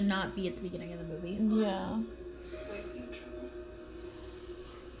events should not be at the beginning of the movie. Yeah. Might be in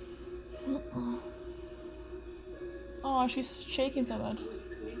trouble. Oh, she's shaking so much. Someone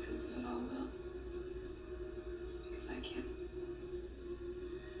who can make sense of it all will. Because I can't.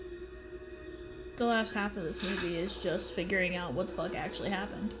 The last half of this movie is just figuring out what the fuck actually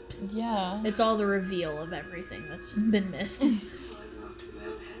happened. Yeah. It's all the reveal of everything that's been missed. Well, I'm locked in my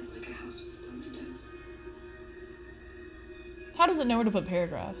own head like a house with dominoes. How does it know where to put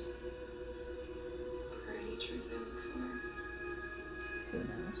paragraphs? For any truth I look for. Who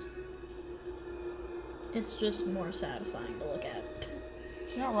knows? It's just more satisfying to look at.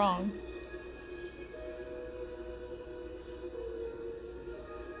 You're not wrong.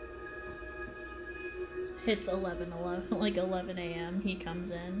 Hits 11 a.m. He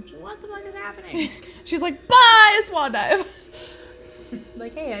comes in. What the fuck is happening? She's like, bye, swan dive.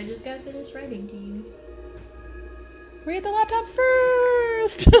 Like, hey, I just got finished writing to you. Read the laptop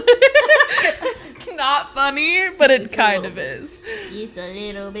first. It's not funny, but it It's a kind little of is. It's a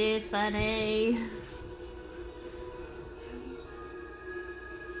little bit funny.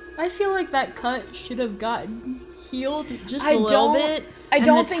 I feel like that cut should have gotten healed just a little bit. I and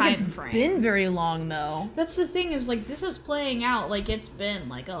don't the think it's time frame. been very long though. That's the thing, is like this is playing out like it's been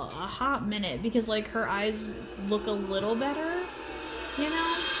like a hot minute, because like her eyes look a little better, you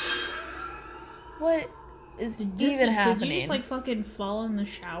know? What is Did even happening? Did you just like fucking fall in the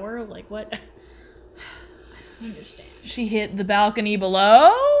shower? Like what? I don't understand. She hit the balcony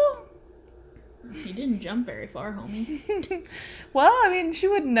below? You didn't jump very far, homie. Well, I mean, she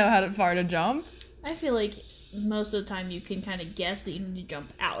wouldn't know how far to jump. I feel like most of the time you can kind of guess that you need to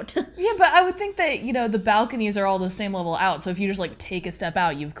jump out. Yeah, but I would think that, you know, the balconies are all the same level out. So if you just like take a step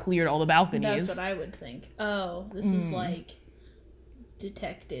out, you've cleared all the balconies. That's what I would think. Oh, this is like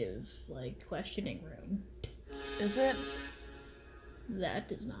detective, like questioning room. Is it? That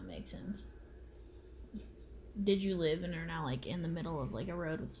does not make sense. Did you live and are now like in the middle of like a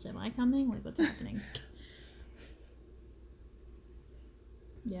road with a semi coming? Like what's happening?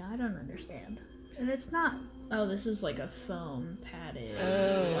 Yeah, I don't understand. And it's not. Oh, this is like a foam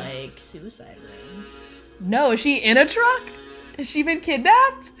padded like suicide room. No, is she in a truck? Has she been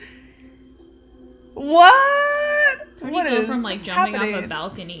kidnapped? What? How do What you go is from like jumping off a happening?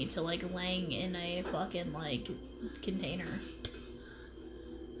 balcony to like laying in a fucking like container?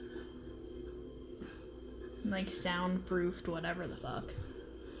 Like soundproofed, whatever the fuck.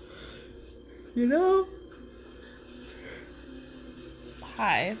 You know?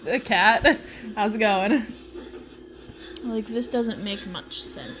 Hi, the cat. How's it going? Like, this doesn't make much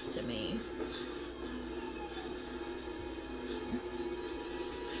sense to me.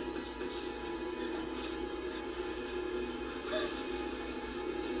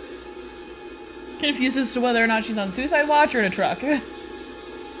 Confused as to whether or not she's on suicide watch or in a truck.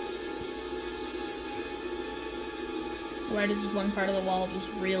 Why does one part of the wall just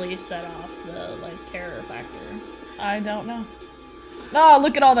really set off the, like, terror factor? I don't know. Oh,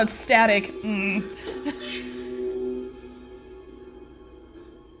 look at all that static.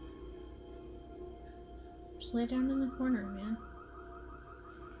 Just lay down in the corner, man.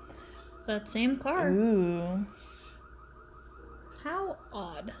 That same car. Ooh. How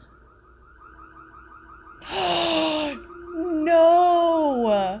odd.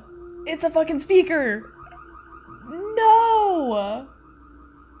 No! It's a fucking speaker! No!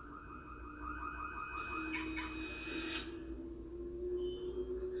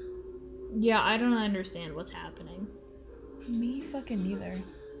 Yeah, I don't understand what's happening. Me fucking neither.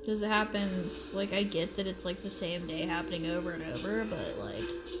 Because it happens, like, I get that it's, like, the same day happening over and over, but, like...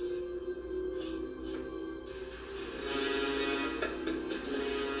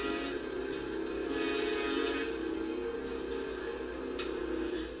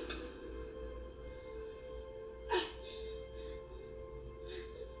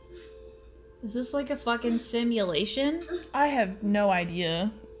 Is this like a fucking simulation? I have no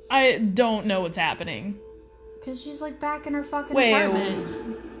idea. I don't know what's happening. Cause she's like back in her fucking Wait.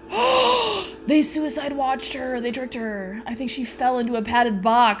 apartment. They suicide watched her. They tricked her. I think she fell into a padded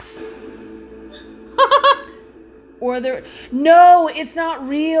box. Or there. No, it's not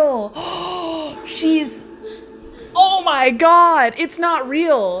real. She's. Oh my god, it's not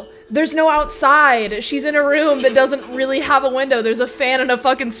real. There's no outside. She's in a room that doesn't really have a window. There's a fan and a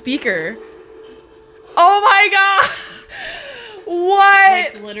fucking speaker. Oh my god.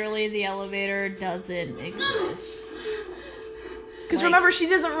 What? Like, literally, the elevator doesn't exist. Because remember, she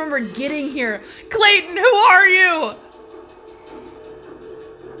doesn't remember getting here. Clayton, who are you?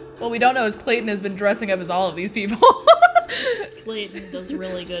 What we don't know is Clayton has been dressing up as all of these people. Clayton does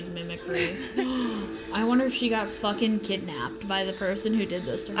really good mimicry. I wonder if she got fucking kidnapped by the person who did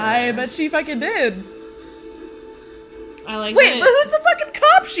this to her. I bet she fucking did. I like Wait, that but who's the fucking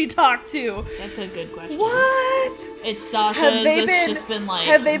cop she talked to? That's a good question. What? It's Sasha. Have they It's been, just been like.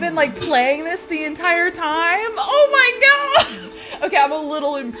 have they been like playing this the entire time? Oh my god! Okay, I'm a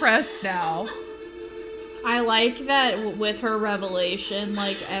little impressed now. I like that with her revelation,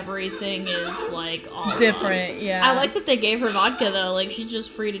 like everything is like all Different, wrong. yeah. I like that they gave her vodka though, like she's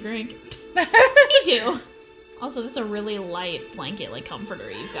just free to drink. Me too. Also, that's a really light blanket, like comforter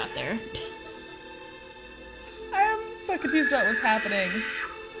you've got there. I'm so confused about what's happening.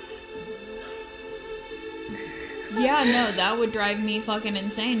 Yeah, no, that would drive me fucking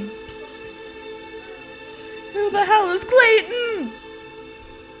insane. Who the hell is Clayton?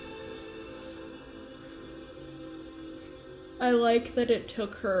 I like that it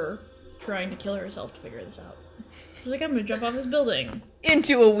took her trying to kill herself to figure this out. She's like, I'm gonna jump off this building.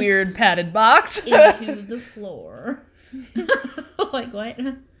 Into a weird padded box. Into the floor. Like, what?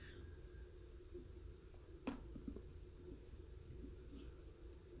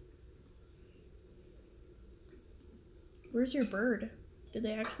 Where's your bird? Did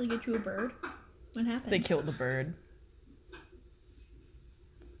they actually get you a bird? What happened? They killed the bird.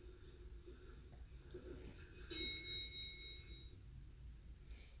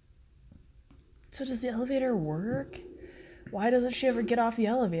 So does the elevator work? Why doesn't she ever get off the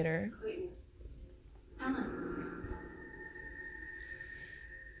elevator? Clayton. Ellen.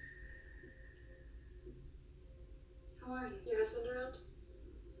 How are you? Your husband around?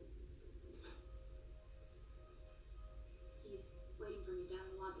 He's waiting for me down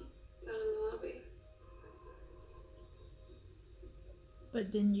in the lobby. Down in the lobby?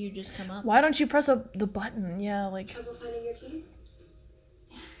 But didn't you just come up? Why don't you press up the button? Yeah, like... Trouble finding your keys?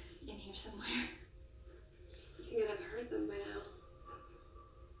 In here somewhere. I think I'd have heard them by now.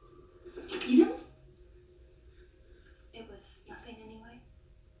 You know, it was nothing anyway.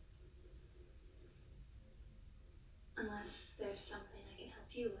 Unless there's something I can help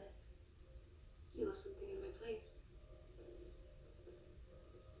you with. You left something in my place.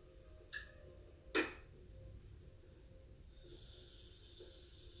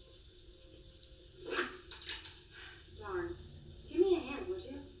 Darn. Give me a hand, would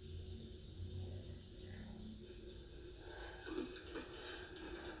you?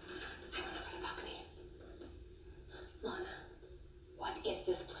 I went up to the balcony. Lana, what is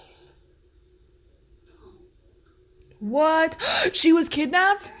this place? What? She was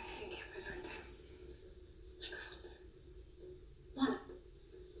kidnapped? Hidden cameras aren't there. My grounds. Lana.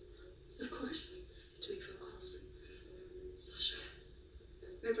 Of course. To make phone calls. Sasha.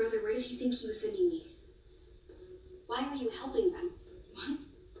 My brother, where did he think he was sending me? Why are you helping them? What?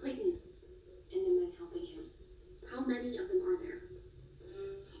 Clayton. And the men helping him. How many of them are there?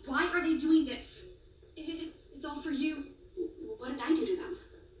 Why are they doing this? It's all for you. What did I do to them?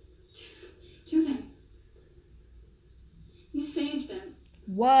 To them. You saved them.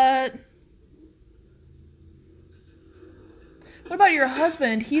 What? What about your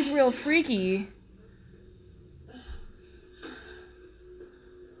husband? He's real freaky.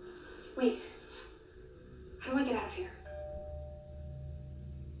 Wait. How do I get out of here?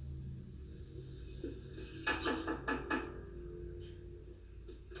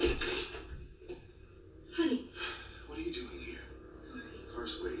 Honey. What are you doing here? Sorry.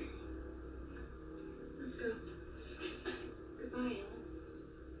 Car's waiting. Let's go. Goodbye, Ellen.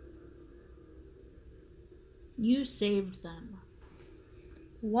 You saved them.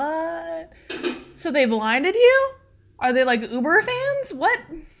 What? So they blinded you? Are they like Uber fans? What?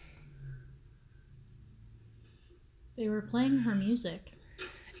 They were playing her music.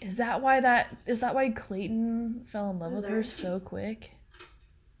 Is that why Clayton fell in love with her so quick?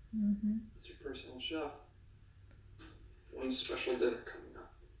 Mm-hmm. It's your personal chef. One special dinner coming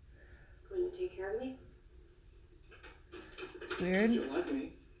up. Going to take care of me? It's weird. You let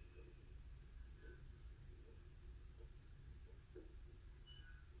me.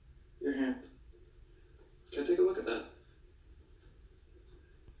 Your hand. Can I take a look at that?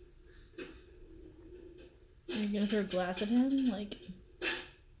 Are you gonna throw a glass at him? Like,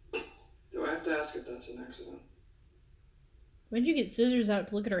 Do I have to ask if that's an accident? when'd you get scissors out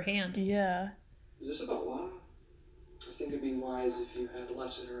to look at her hand? Yeah. Is this about Lana? I think it'd be wise if you had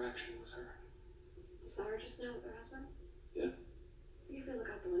less interaction with her. You saw her just now with her husband? Yeah. You could look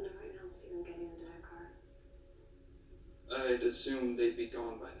out the window right now and see them getting into that car. I'd assume they'd be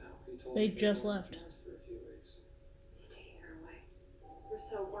gone by now. He told They me just were left. gone for a few weeks. He's taking her away.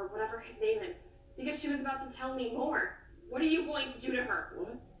 Russo, or whatever his name is. Because she was about to tell me more. What are you going to do to her?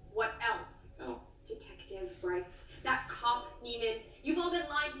 What? What else? Oh. Detective Bryce. That cop, Neiman. You've all been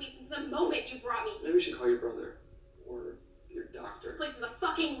lying to me since the moment you brought me. Maybe we should call your brother. Or your doctor. This place is a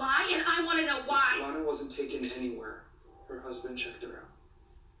fucking lie, and I want to know why. Lana wasn't taken anywhere. Her husband checked her out.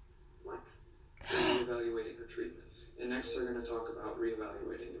 What? They're reevaluating her treatment. And next they're going to talk about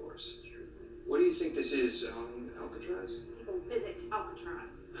reevaluating yours. What do you think this is, Alcatraz? People visit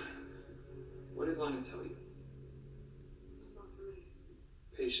Alcatraz. What did Lana tell you? This was all for me.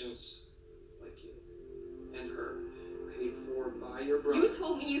 Patients like you and her, paid for by your brother. You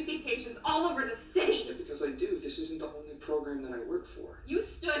told me you see patients all over the city. Yeah, because I do. This isn't the only program that I work for. You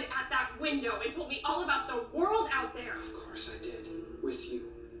stood at that window and told me all about the world out there. Of course I did. With you.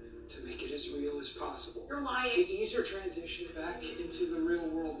 To make it as real as possible. You're lying. To ease your transition back into the real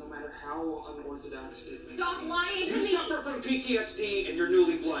world, no matter how unorthodox it may Stop seem. lying to You me. suffer from PTSD and you're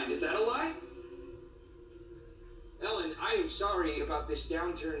newly blind. Is that a lie? Ellen, I am sorry about this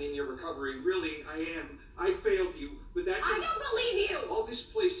downturn in your recovery. Really, I am. I failed you. But that I don't believe you. all this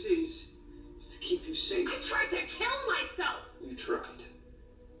place is to keep you safe. I tried to kill myself. You tried.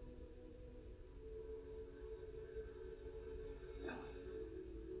 Ellen,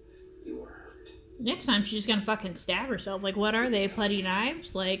 you are hurt. Next time she's gonna fucking stab herself. Like, what are they? Putty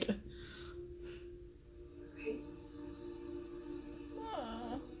knives? Like,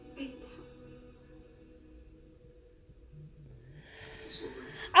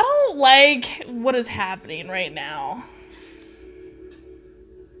 I don't like what is happening right now.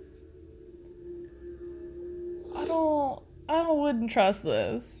 I wouldn't trust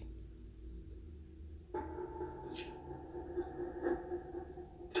this.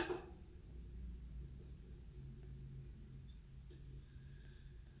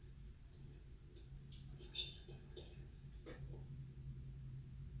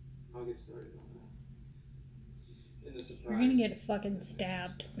 I'll get started on that. In the surprise. you're gonna get fucking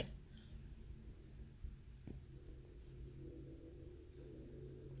stabbed.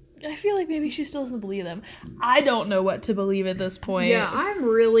 I feel like maybe she still doesn't believe them. I don't know what to believe at this point. Yeah, I'm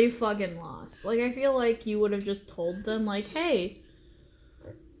really fucking lost. Like, I feel like you would have just told them, like, hey,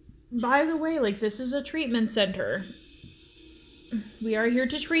 by the way, like, this is a treatment center. We are here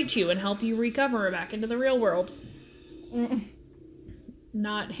to treat you and help you recover back into the real world.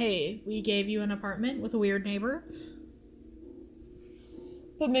 Not, hey, we gave you an apartment with a weird neighbor.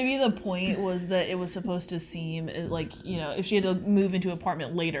 But maybe the point was that it was supposed to seem like, you know, if she had to move into an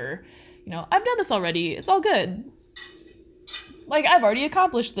apartment later, you know, I've done this already. It's all good. Like, I've already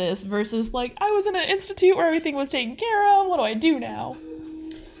accomplished this versus, like, I was in an institute where everything was taken care of. What do I do now?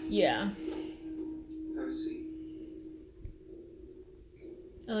 Yeah. Have a seat.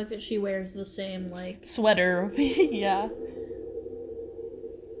 I like that she wears the same, like... Sweater. Yeah.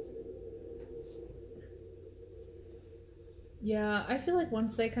 Yeah, I feel like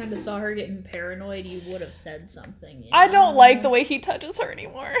once they kind of saw her getting paranoid, you would have said something. I don't like the way he touches her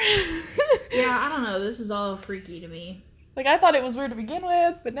anymore. Yeah, I don't know. This is all freaky to me. Like, I thought it was weird to begin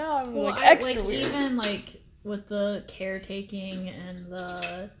with, but now I'm, Well, like, extra like, weird. even, like, with the caretaking and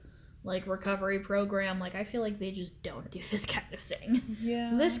the, like, recovery program, like, I feel like they just don't do this kind of thing.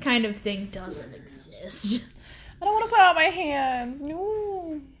 Yeah. This kind of thing doesn't exist. I don't want to put out my hands.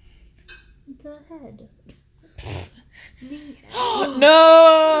 No. It's a head.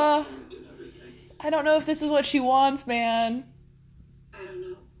 No! I don't know if this is what she wants, man. I don't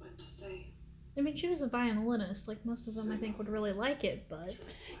know what to say. I mean, she was a violinist. Like, most of them, I think, would really like it, but...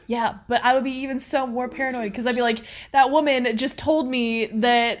 Yeah, but I would be even so more paranoid, because I'd be like, that woman just told me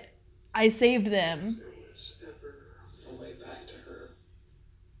that I saved them. There's ever a way back to her.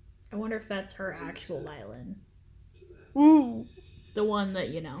 I wonder if that's her actual violin. Ooh. The one that,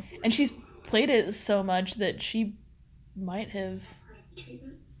 you know... And she's played it so much that she might have... Part of the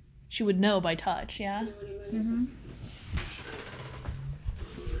treatment. She would know by touch, yeah? Mm-hmm.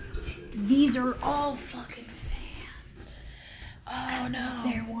 These are all fucking fans. Oh, no.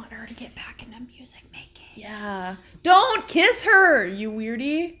 They want her to get back into music making. Yeah. Don't kiss her, you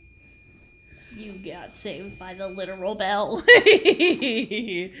weirdie. You got saved by the literal bell.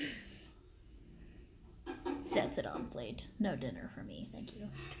 Sets it on plate. No dinner for me, thank you.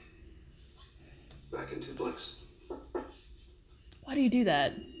 Back in 2 blinks. Why do you do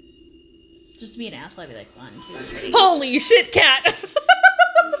that? Just to be an asshole, I'd be like, 1, 2, 3. Holy shit, cat!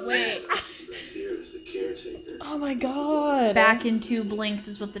 Wait. Back here is the caretaker. Oh my god. Back in 2 blinks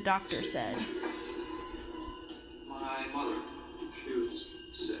is what the doctor said. My mother, she was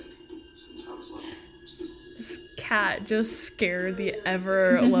sick since I was little. This cat just scared the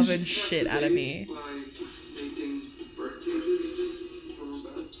ever-loving shit out of me. By making bird cages from a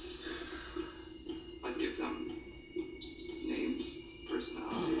bed. I'd give them names,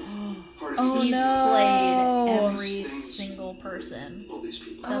 personality. Part of Oh, He's no. played every single person. all these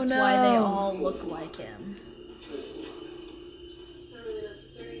people. Oh, That's why they no. all look like him. It's not really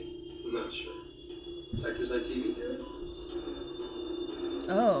necessary. I'm not sure. Actors ITV theory?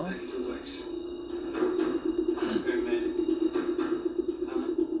 Oh. Back into Lex. Okay, man.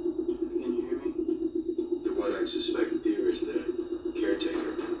 Ellen, can you hear me? The one I suspect here is the caretaker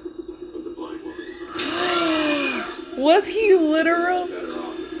of the blind woman. Was he literal? Better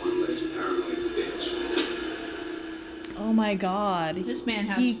off with one less paranoid bitch. Oh my god. This man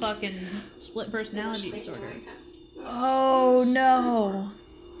has He- fucking split personality disorder. Oh no.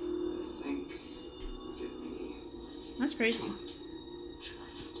 I think get me. That's crazy.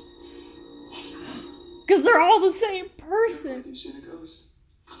 Trust. Because they're all the same person. Have you seen a ghost?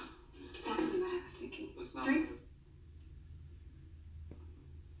 Exactly what I was thinking. Let's not. Drinks?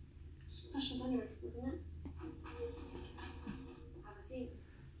 Special dinner, isn't it? Have a seat.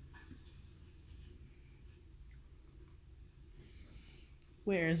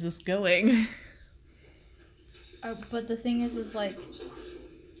 Where is this going? But the thing is like,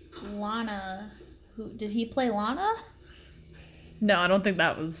 Lana, did he play Lana? No, I don't think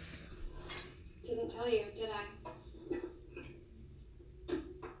that was. Didn't tell you, did I?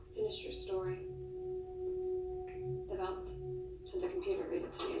 Finish your story. Developed. Had the computer read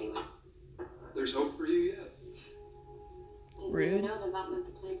it to me anyway. There's hope for you yet. Didn't Rude. even know the development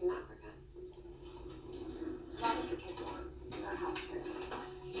the planes in Africa. So that's what the kids want. Our house, for example.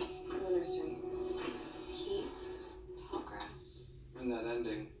 In the nursery. Heat. Tall grass. And that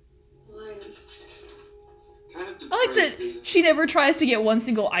ending. Lions. Kind of I like that she never tries to get one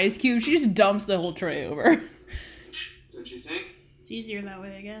single ice cube. She just dumps the whole tray over. Don't you think? It's easier that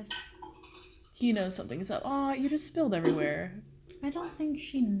way, I guess. He knows something's up. Aw, you just spilled everywhere. I don't think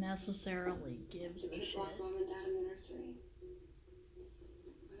she necessarily gives The a kids shit. lock mom and dad in the nursery.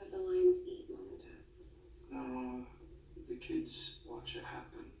 I got the lions eat mom and dad. No, the kids watch it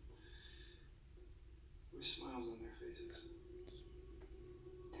happen. With smiles on their faces.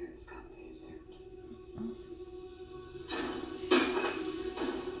 Parents got phaser.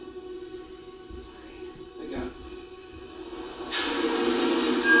 I'm sorry. I got it.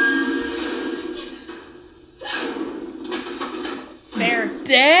 Fair.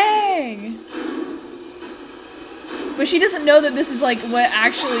 Dang! But she doesn't know that this is like what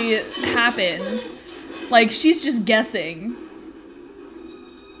actually happened. Like, she's just guessing.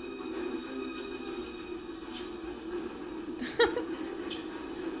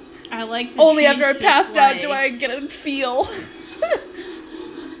 I like that Only she's after I just passed out like, do I get a feel.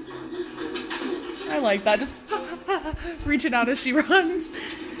 I like that. Just reaching out as she runs.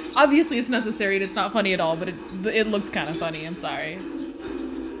 Obviously it's necessary and it's not funny at all, but it looked kind of funny. I'm sorry.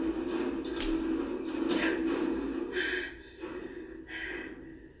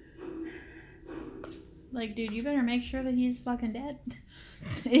 Like, dude, you better make sure that he's fucking dead.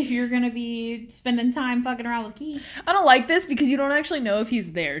 If you're gonna be spending time fucking around with Keith. I don't like this because you don't actually know if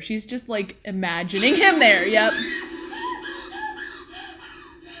he's there. She's just like imagining him there. Yep.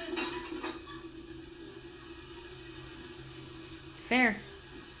 Fair.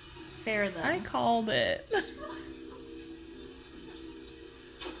 Fair, though. I called it.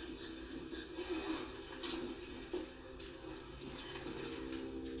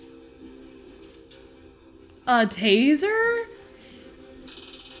 A taser?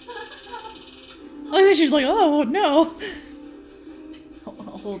 I think she's like, oh no.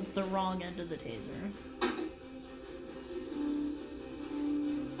 Holds the wrong end of the taser.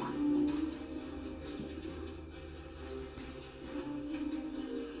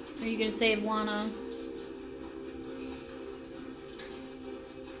 Are you gonna save Lana?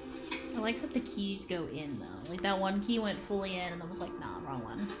 I like that the keys go in though. Like that one key went fully in and then was like, nah, wrong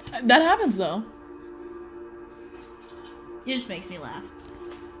one. That happens though. It just makes me laugh.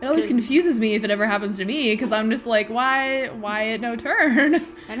 It always confuses me if it ever happens to me because I'm just like, why at no turn?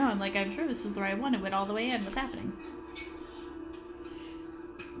 I know, I'm like, I'm sure this is the right one. It went all the way in. What's happening?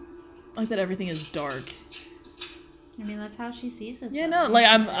 Like that everything is dark. I mean, that's how she sees it. Yeah, though. no, like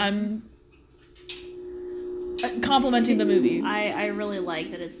I'm Complimenting the movie. I really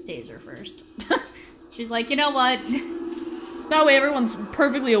like that it's Taser first. She's like, you know what? That way everyone's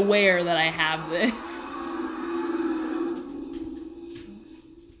perfectly aware that I have this.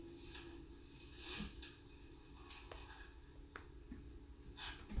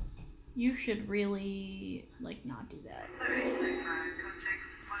 You should really, like, not do that.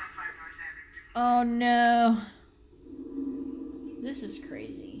 Oh no. This is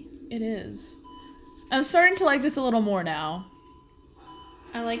crazy. It is. I'm starting to like this a little more now.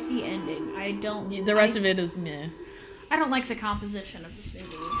 I like the ending. I don't... The rest of it is meh. I don't like the composition of this movie.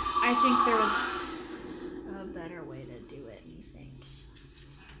 I think there was a better way to do it, methinks.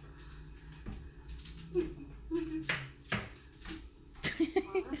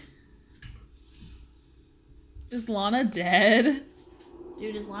 Is Lana dead?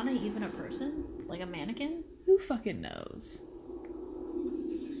 Dude, is Lana even a person? Like a mannequin? Who fucking knows?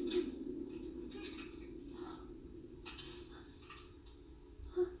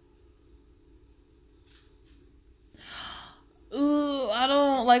 Ooh, I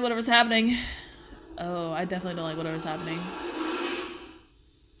don't like whatever's happening. Oh, I definitely don't like whatever's happening.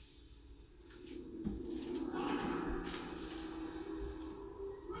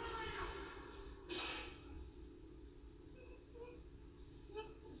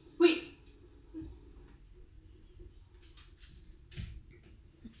 Wait.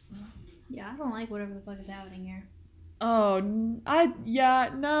 Yeah, I don't like whatever the fuck is happening here. Oh, yeah,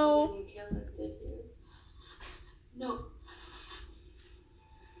 no. No.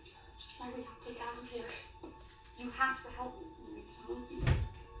 Just why we have to get out of here. You have to help me. I told you.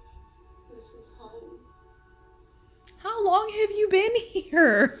 This is home. How long have you been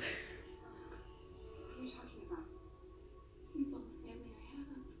here? What are you talking about? He's the only family I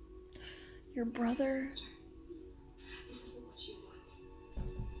have. Your brother? Sister. This isn't what you want.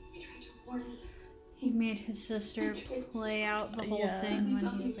 You tried to warn me. He made his sister play out the whole Yeah. thing when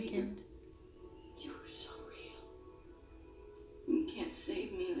he was a kid. You were so real. You can't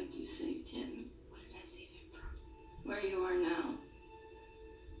save me like you saved him. What did I save him from? Where you are now.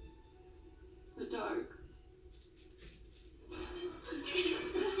 The dark.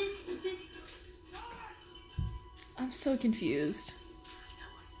 I'm so confused. I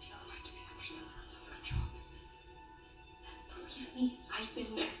know what it feels like to be under someone else's control. Believe me, I've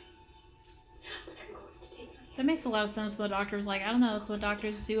been there. But I'm going to take my That makes a lot of sense. The doctor was like, I don't know, that's what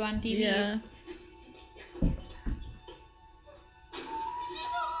doctors do on TV. Yeah.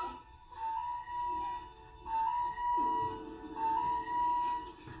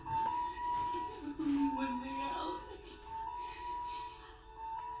 only one way out.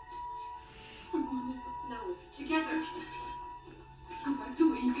 I want to know together. Go back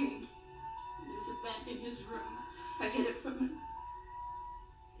to where you came. There's a vent in his room. I hid it from him.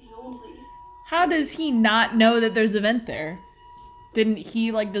 The only. How does he not know that there's a vent there? Didn't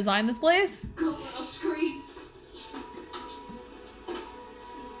he, like, design this place? Go or I'll scream.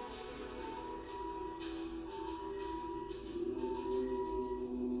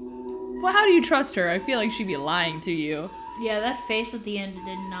 Well, how do you trust her? I feel like she'd be lying to you. Yeah, that face at the end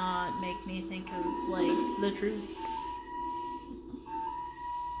did not make me think of, like, the truth.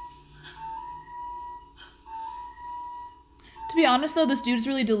 To be honest, though, this dude's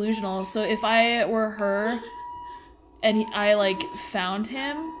really delusional. So if I were her and I, like, found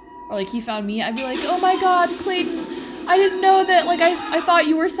him, or, like, he found me, I'd be like, oh my god, Clayton, I didn't know that, like, I thought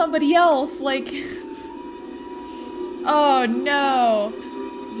you were somebody else. Like, oh no.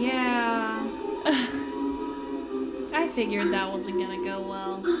 Yeah. I figured that wasn't gonna go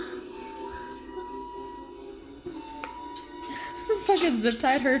well. Fucking zip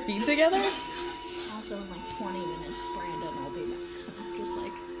tied her feet together? Also, in like 20 minutes, Brandon will be back, so just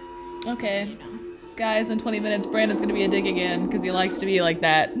like, Okay. you know. Guys, in 20 minutes, Brandon's gonna be a dick again, because he likes to be like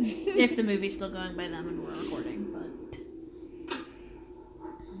that. If the movie's still going by then and we're recording, but...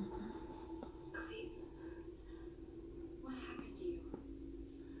 Clayton, what happened to you?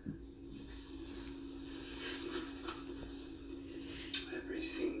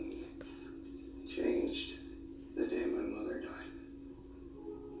 Everything changed the day my mother died.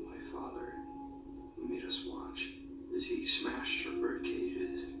 My father made us watch as he smashed her bird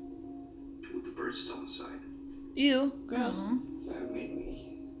cages with the birds still inside. Ew, gross. Aw. That made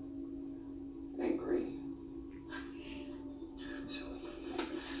me angry. So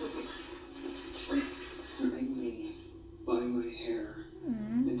he made me buy my hair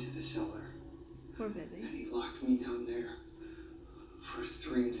into the cellar, Poor baby. and he locked me down there for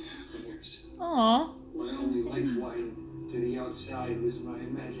 3.5 years. Aw. My only lifeline to the outside was my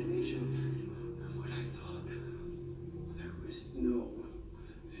imagination. And when I thought there was no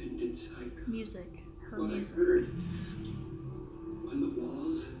end in sight, Music. her what music. I heard on the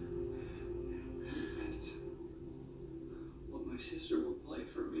walls, it's what my sister would play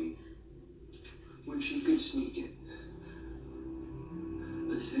for me when she could sneak it.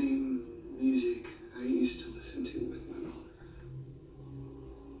 The same music I used to listen to with my mother.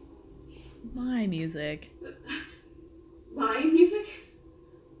 My music. My music?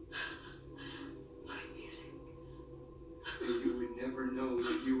 My music. And you would never know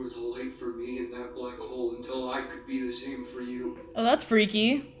that you were the light for me in that black hole until I could be the same for you. Oh, that's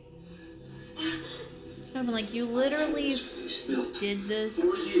freaky. I'm like, you literally did this.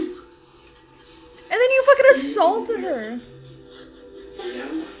 For you. And then you fucking assaulted her.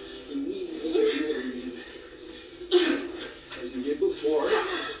 Now, immediately, as you did before,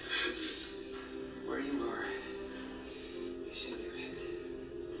 where you are, is in your head.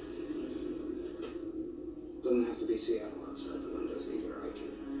 Doesn't have to be Seattle outside the windows either. I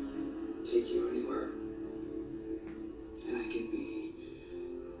can take you anywhere, and I can be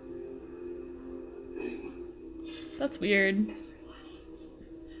anyone. That's weird.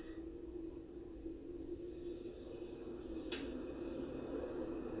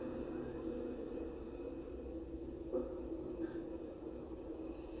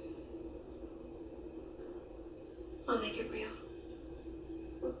 I'll make it real.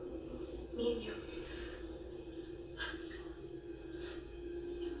 Me and you.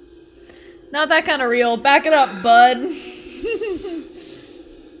 Not that kind of real. Back it up, bud.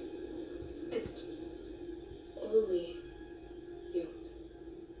 It's only you.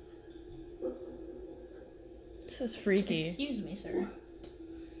 This is freaky. Excuse me, sir.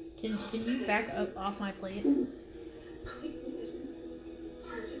 Can you back up off my plate? Clayton isn't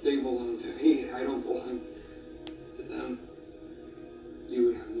part of it. They belong to me. I don't belong to them. You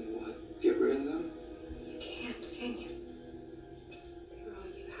would have me what? Get rid of them? You can't, can you? They were all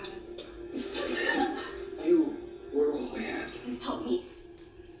you had at the time. You were all I had. Then help me.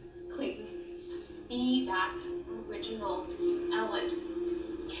 Clayton, be that original Ellen.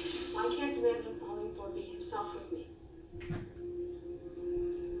 Why can't the man I'm falling for be himself with me?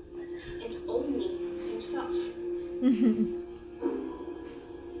 And only himself.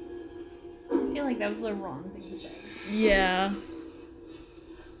 I feel like that was the wrong thing to say. Yeah.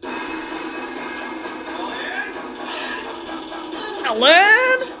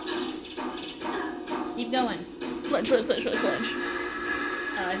 Ellen! Keep going. Flinch, flinch, flinch, flinch, flinch.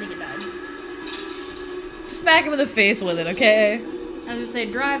 Oh, I think it died. Just smack him in the face with it, okay? I was gonna say,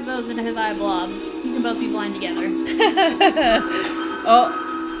 drive those into his eye blobs. You can both be blind together. Oh.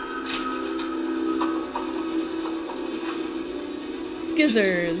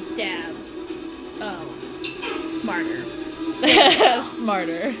 Skizzers. Stab. Oh. Smarter.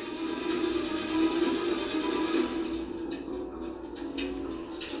 Smarter.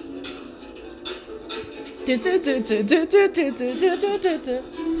 Do, do, do, do, do, do, do, do, do, do, do.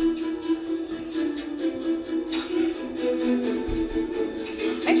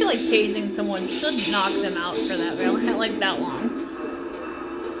 I feel like tasing someone should knock them out for that like that long.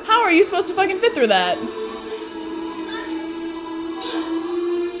 How are you supposed to fucking fit through that?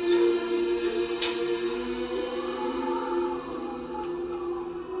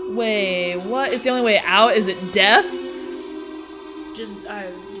 Wait, what? Is the only way out? Is it death? Just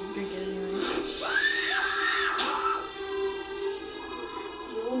drink it anyway.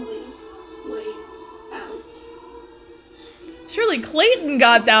 The only way out. Surely Clayton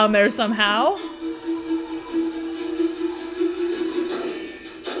got down there somehow.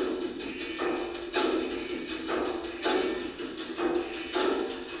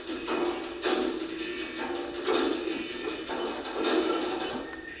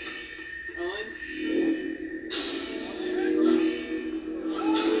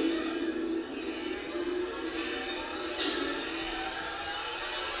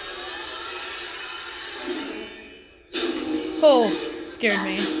 Oh, scared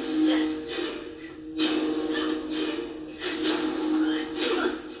me. I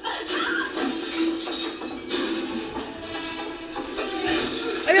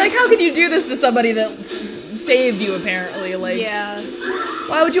mean, like, how could you do this to somebody that saved you, apparently? Like, Yeah.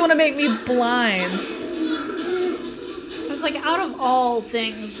 why would you want to make me blind? I was like, out of all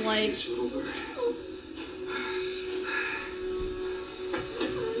things, like,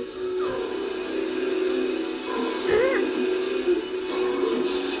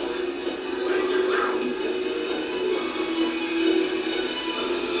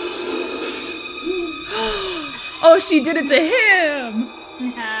 Oh, she did it to him!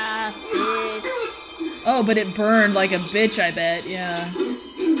 ah, bitch. Oh, but it burned like a bitch, I bet. Yeah.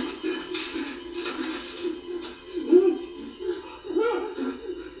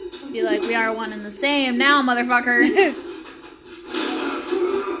 Be like, We are one and the same now, motherfucker.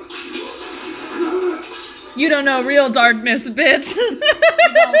 You don't know real darkness, bitch.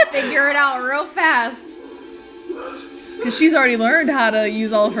 You'll figure it out real fast. Because she's already learned how to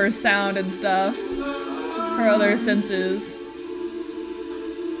use all of her sound and stuff. Her other senses.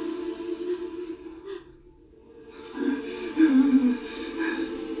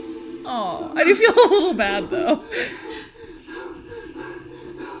 Oh, I do feel a little bad though.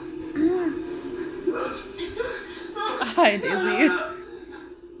 Hi, Daisy.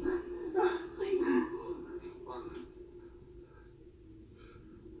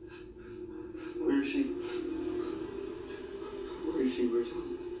 Where is she? Where is she, Rachel?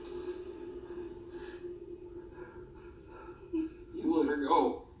 You let her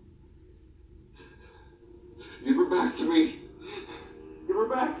go. Give her back to me. Give her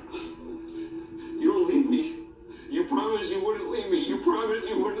back. You don't leave me. You promised you wouldn't leave me. You promised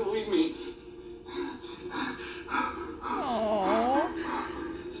you wouldn't leave me. Aww.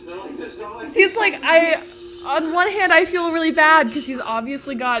 Not like this, not like See, it's like on one hand, I feel really bad because he's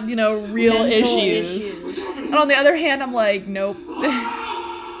obviously got, you know, real Mental issues. And on the other hand, I'm like, nope.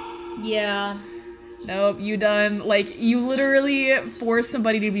 Yeah. Nope, you done. Like, you literally forced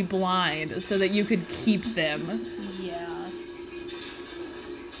somebody to be blind so that you could keep them. Yeah.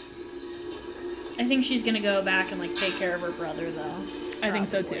 I think she's gonna go back and, like, take care of her brother, though. I think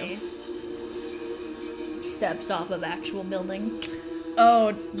so, too. Probably. Steps off of actual building.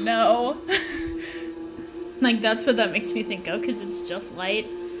 Oh, no. Like, that's what that makes me think of, because it's just light.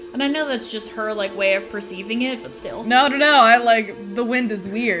 And I know that's just her, like, way of perceiving it, but still. No. I like, the wind is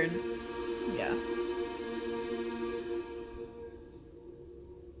weird. Yeah.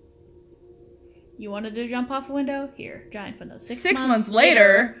 You wanted to jump off a window? Here, giant window. Six months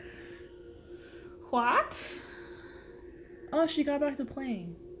later. What? Oh, she got back to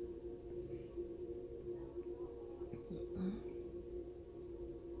playing.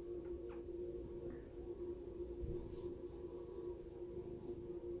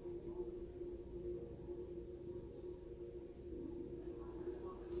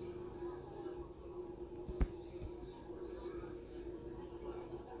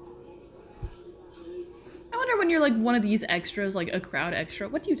 I wonder when you're like one of these extras, like a crowd extra,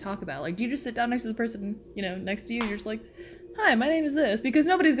 what do you talk about? Like, do you just sit down next to the person, you know, next to you and you're just like, hi, my name is this? Because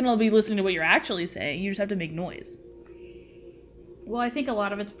nobody's gonna be listening to what you're actually saying. You just have to make noise. Well, I think a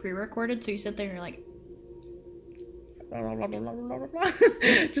lot of it's pre-recorded, so you sit there and you're like...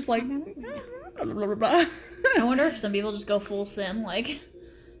 Just like... I wonder if some people just go full sim, like...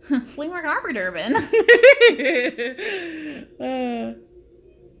 Flea Carpenter Durbin.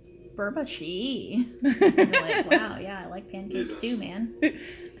 Burba She. You're like, wow, yeah, I like pancakes too, man. Do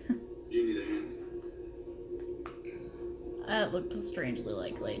you need a hand? It looked strangely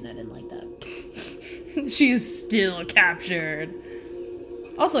like Clayton. I didn't like that. She's still captured.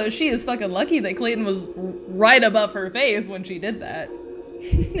 Also, she is fucking lucky that Clayton was right above her face when she did that.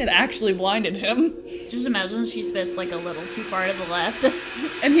 It actually blinded him. Just imagine she spits like a little too far to the left.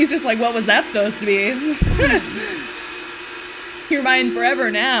 And he's just like, what was that supposed to be? You're mine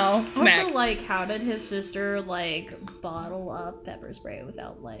forever now. Smack. Also, like, how did his sister, like, bottle up pepper spray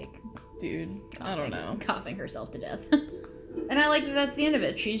without, like... Dude, I don't know. Coughing herself to death. And I like that that's the end of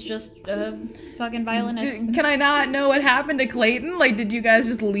it. She's just a fucking violinist. Can I not know what happened to Clayton? Like, did you guys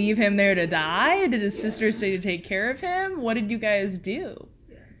just leave him there to die? Did his sister stay to take care of him? What did you guys do?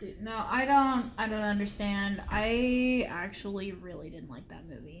 No, I don't understand. I actually really didn't like that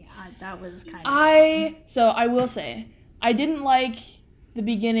movie. That was kind of... So, I will say, I didn't like the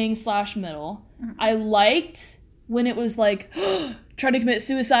beginning / middle. Mm-hmm. I liked when it was like, trying to commit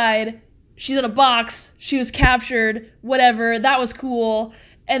suicide, she's in a box, she was captured, whatever, that was cool.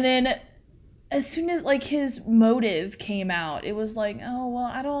 And then as soon as like his motive came out, it was like, oh, well,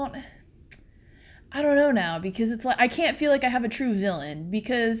 I don't know now, because it's like, I can't feel like I have a true villain,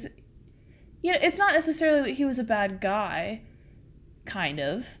 because, you know, it's not necessarily that he was a bad guy, kind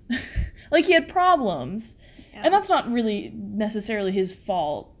of. Like, he had problems, and that's not really necessarily his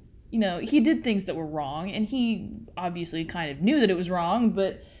fault. You know, he did things that were wrong, and he obviously kind of knew that it was wrong,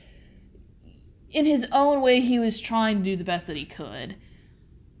 but in his own way, he was trying to do the best that he could.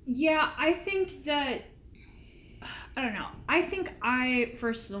 Yeah, I think that... I don't know. I think I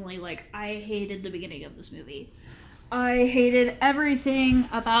personally, like, I hated the beginning of this movie. I hated everything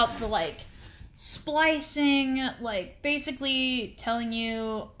about the, like, splicing, like, basically telling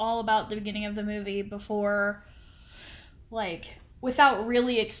you all about the beginning of the movie before, like, without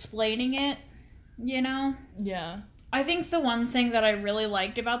really explaining it, you know? Yeah. I think the one thing that I really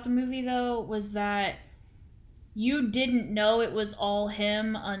liked about the movie, though, was that you didn't know it was all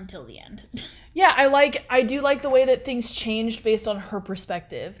him until the end. Yeah, I do like the way that things changed based on her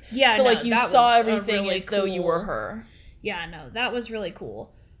perspective. Yeah, so no, like you that saw was a everything really as though you were cool- her. Yeah, no, that was really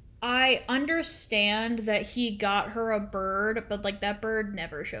cool. I understand that he got her a bird, but like that bird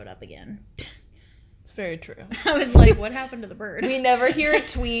never showed up again. It's very true. I was like, what happened to the bird? We never hear a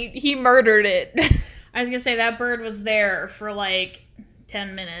tweet. He murdered it. I was gonna say that bird was there for like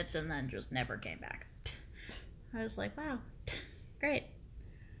 10 minutes and then just never came back. I was like, wow, great.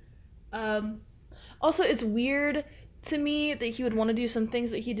 Also, it's weird to me that he would want to do some things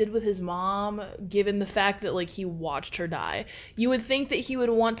that he did with his mom, given the fact that like he watched her die. You would think that he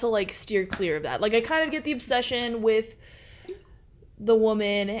would want to like steer clear of that. Like I kind of get the obsession with the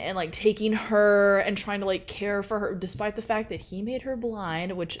woman and like taking her and trying to like care for her, despite the fact that he made her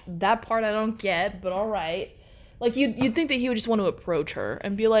blind, which that part I don't get, but all right. Like you'd think that he would just want to approach her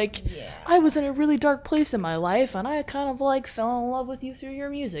and be like, Yeah. I was in a really dark place in my life and I kind of like fell in love with you through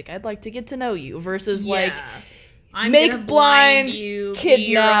your music. I'd like to get to know you versus like I'm make gonna blind, you, kidnap,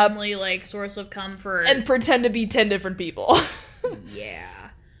 be your only like source of comfort, and pretend to be 10 different people. yeah.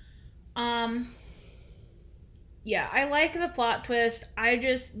 Yeah, I like the plot twist.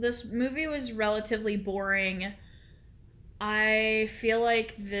 This movie was relatively boring. I feel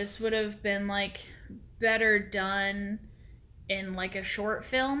like this would have been like better done in like a short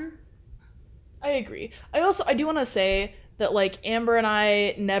film. I agree. I do want to say that like Amber and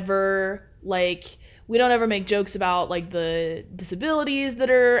I never like we don't ever make jokes about like the disabilities that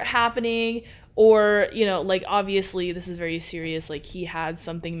are happening or, you know, like obviously this is very serious, like he had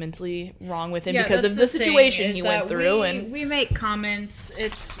something mentally wrong with him because of the situation he went through, and we make comments,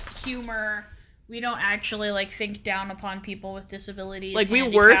 it's humor. We don't actually like think down upon people with disabilities. like we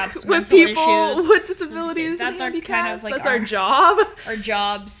work handicaps, with mental people issues. with disabilities. That's and our kind of handicaps. like that's our job. Our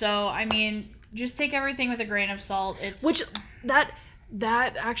job. So I mean, just take everything with a grain of salt. It's Which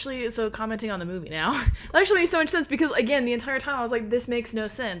that actually, so commenting on the movie now, that actually makes so much sense because again, the entire time I was like, this makes no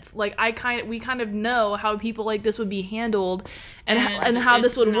sense. Like we kind of know how people like this would be handled and how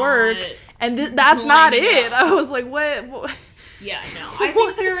this would work, and that's not it. I was like, what? Yeah, no. I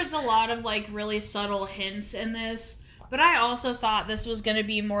think there was a lot of like really subtle hints in this, but I also thought this was going to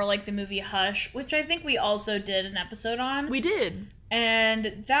be more like the movie Hush, which I think we also did an episode on. We did.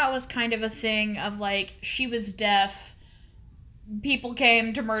 And that was kind of a thing of like, she was deaf, people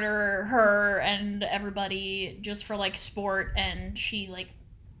came to murder her and everybody just for like sport, and she like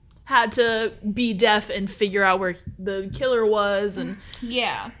had to be deaf and figure out where the killer was and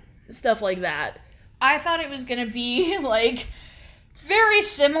yeah, stuff like that. I thought it was going to be like very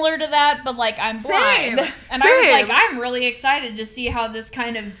similar to that, but like I'm blind. And I was like, I'm really excited to see how this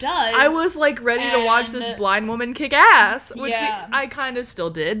kind of does. I was like ready to watch this blind woman kick ass, which yeah. I kind of still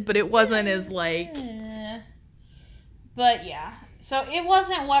did, but it wasn't as like... But yeah, so it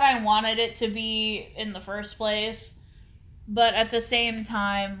wasn't what I wanted it to be in the first place, but at the same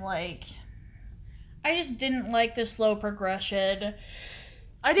time, like, I just didn't like the slow progression.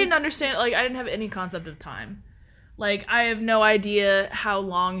 I didn't understand, like, I didn't have any concept of time. Like, I have no idea how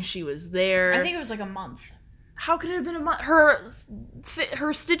long she was there. I think it was like a month. How could it have been a month?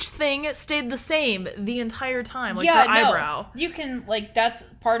 Her stitch thing stayed the same the entire time, like her eyebrow. You can, like, that's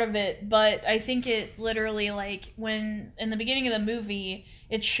part of it, but I think it literally, like, when, in the beginning of the movie,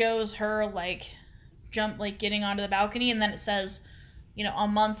 it shows her, like, getting onto the balcony, and then it says, you know, a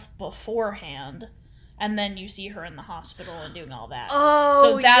month beforehand. And then you see her in the hospital and doing all that. Oh,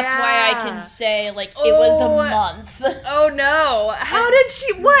 so that's why I can say, like, it was a month. Oh, no. How did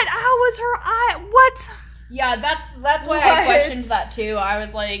she... What? How was her eye... What? Yeah, that's why I questioned that, too. I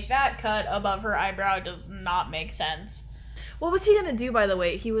was like, that cut above her eyebrow does not make sense. What was he gonna do, by the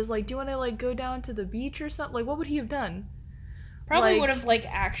way? He was like, do you want to, like, go down to the beach or something? Like, what would he have done? Probably would have, like,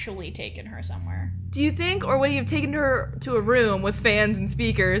 actually taken her somewhere. Do you think? Or would he have taken her to a room with fans and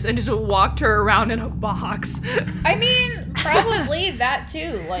speakers and just walked her around in a box? I mean, probably that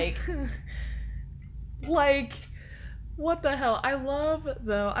too. Like, what the hell? I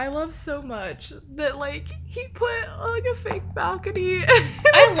love so much that, like, he put, like, a fake balcony.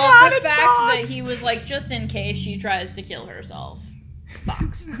 I love the fact that he was like, just in case she tries to kill herself.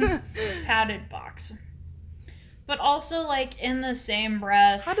 Box. Padded box. But also, like, in the same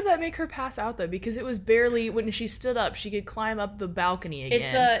breath... How did that make her pass out, though? Because it was barely... When she stood up, she could climb up the balcony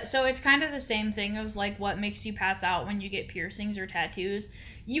again. So it's kind of the same thing as, like, what makes you pass out when you get piercings or tattoos.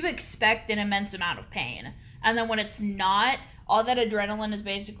 You expect an immense amount of pain. And then when it's not, all that adrenaline is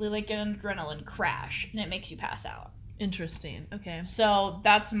basically like an adrenaline crash. And it makes you pass out. Interesting. Okay. So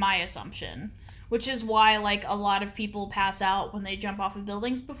that's my assumption. Which is why, like, a lot of people pass out when they jump off of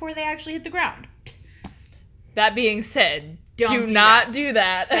buildings before they actually hit the ground. That being said, Don't do do not that. do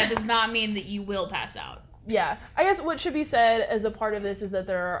that. That does not mean that you will pass out. Yeah, I guess what should be said as a part of this is that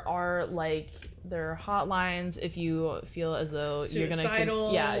there are hotlines if you feel as though you're gonna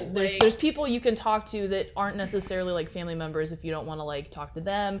Suicidal, there's people you can talk to that aren't necessarily like family members if you don't want to like talk to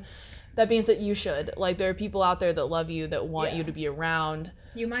them. That means that you should, like, there are people out there that love you, that want you to be around.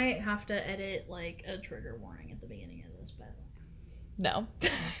 You might have to edit like a trigger warning at the beginning of this, but No.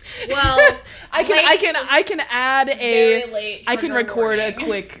 well, I can add very a late I can trigger record warning. a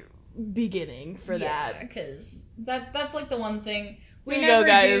quick beginning for that. because that's like the one thing we There you go, never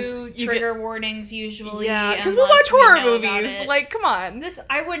guys. do You trigger warnings usually. Yeah, because we watch unless horror know about movies. it. Like, come on. This,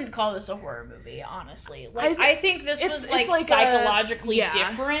 I wouldn't call this a horror movie, honestly. Like, I I think this it's- was it's like a- psychologically yeah.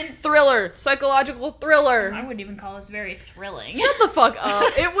 different. Thriller, psychological thriller. I wouldn't even call this very thrilling. Shut the fuck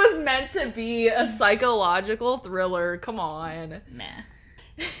up. It was meant to be a psychological thriller. Come on. Meh.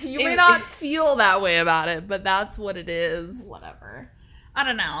 You may not feel that way about it, but that's what it is. Whatever. I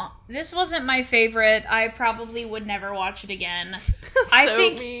don't know. This wasn't my favorite. I probably would never watch it again. I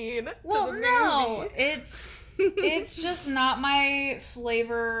think. Mean Well, no, it's just not my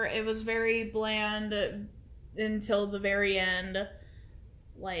flavor. It was very bland until the very end.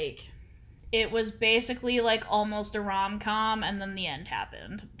 Like, it was basically like almost a rom-com, and then the end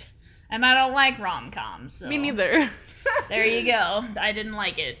happened. And I don't like rom-coms. So Me neither. there you go. I didn't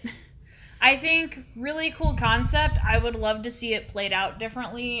like it. I think really cool concept. I would love to see it played out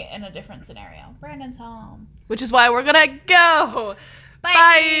differently in a different scenario. Brandon's home. Which is why we're gonna go. Bye.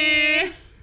 Bye.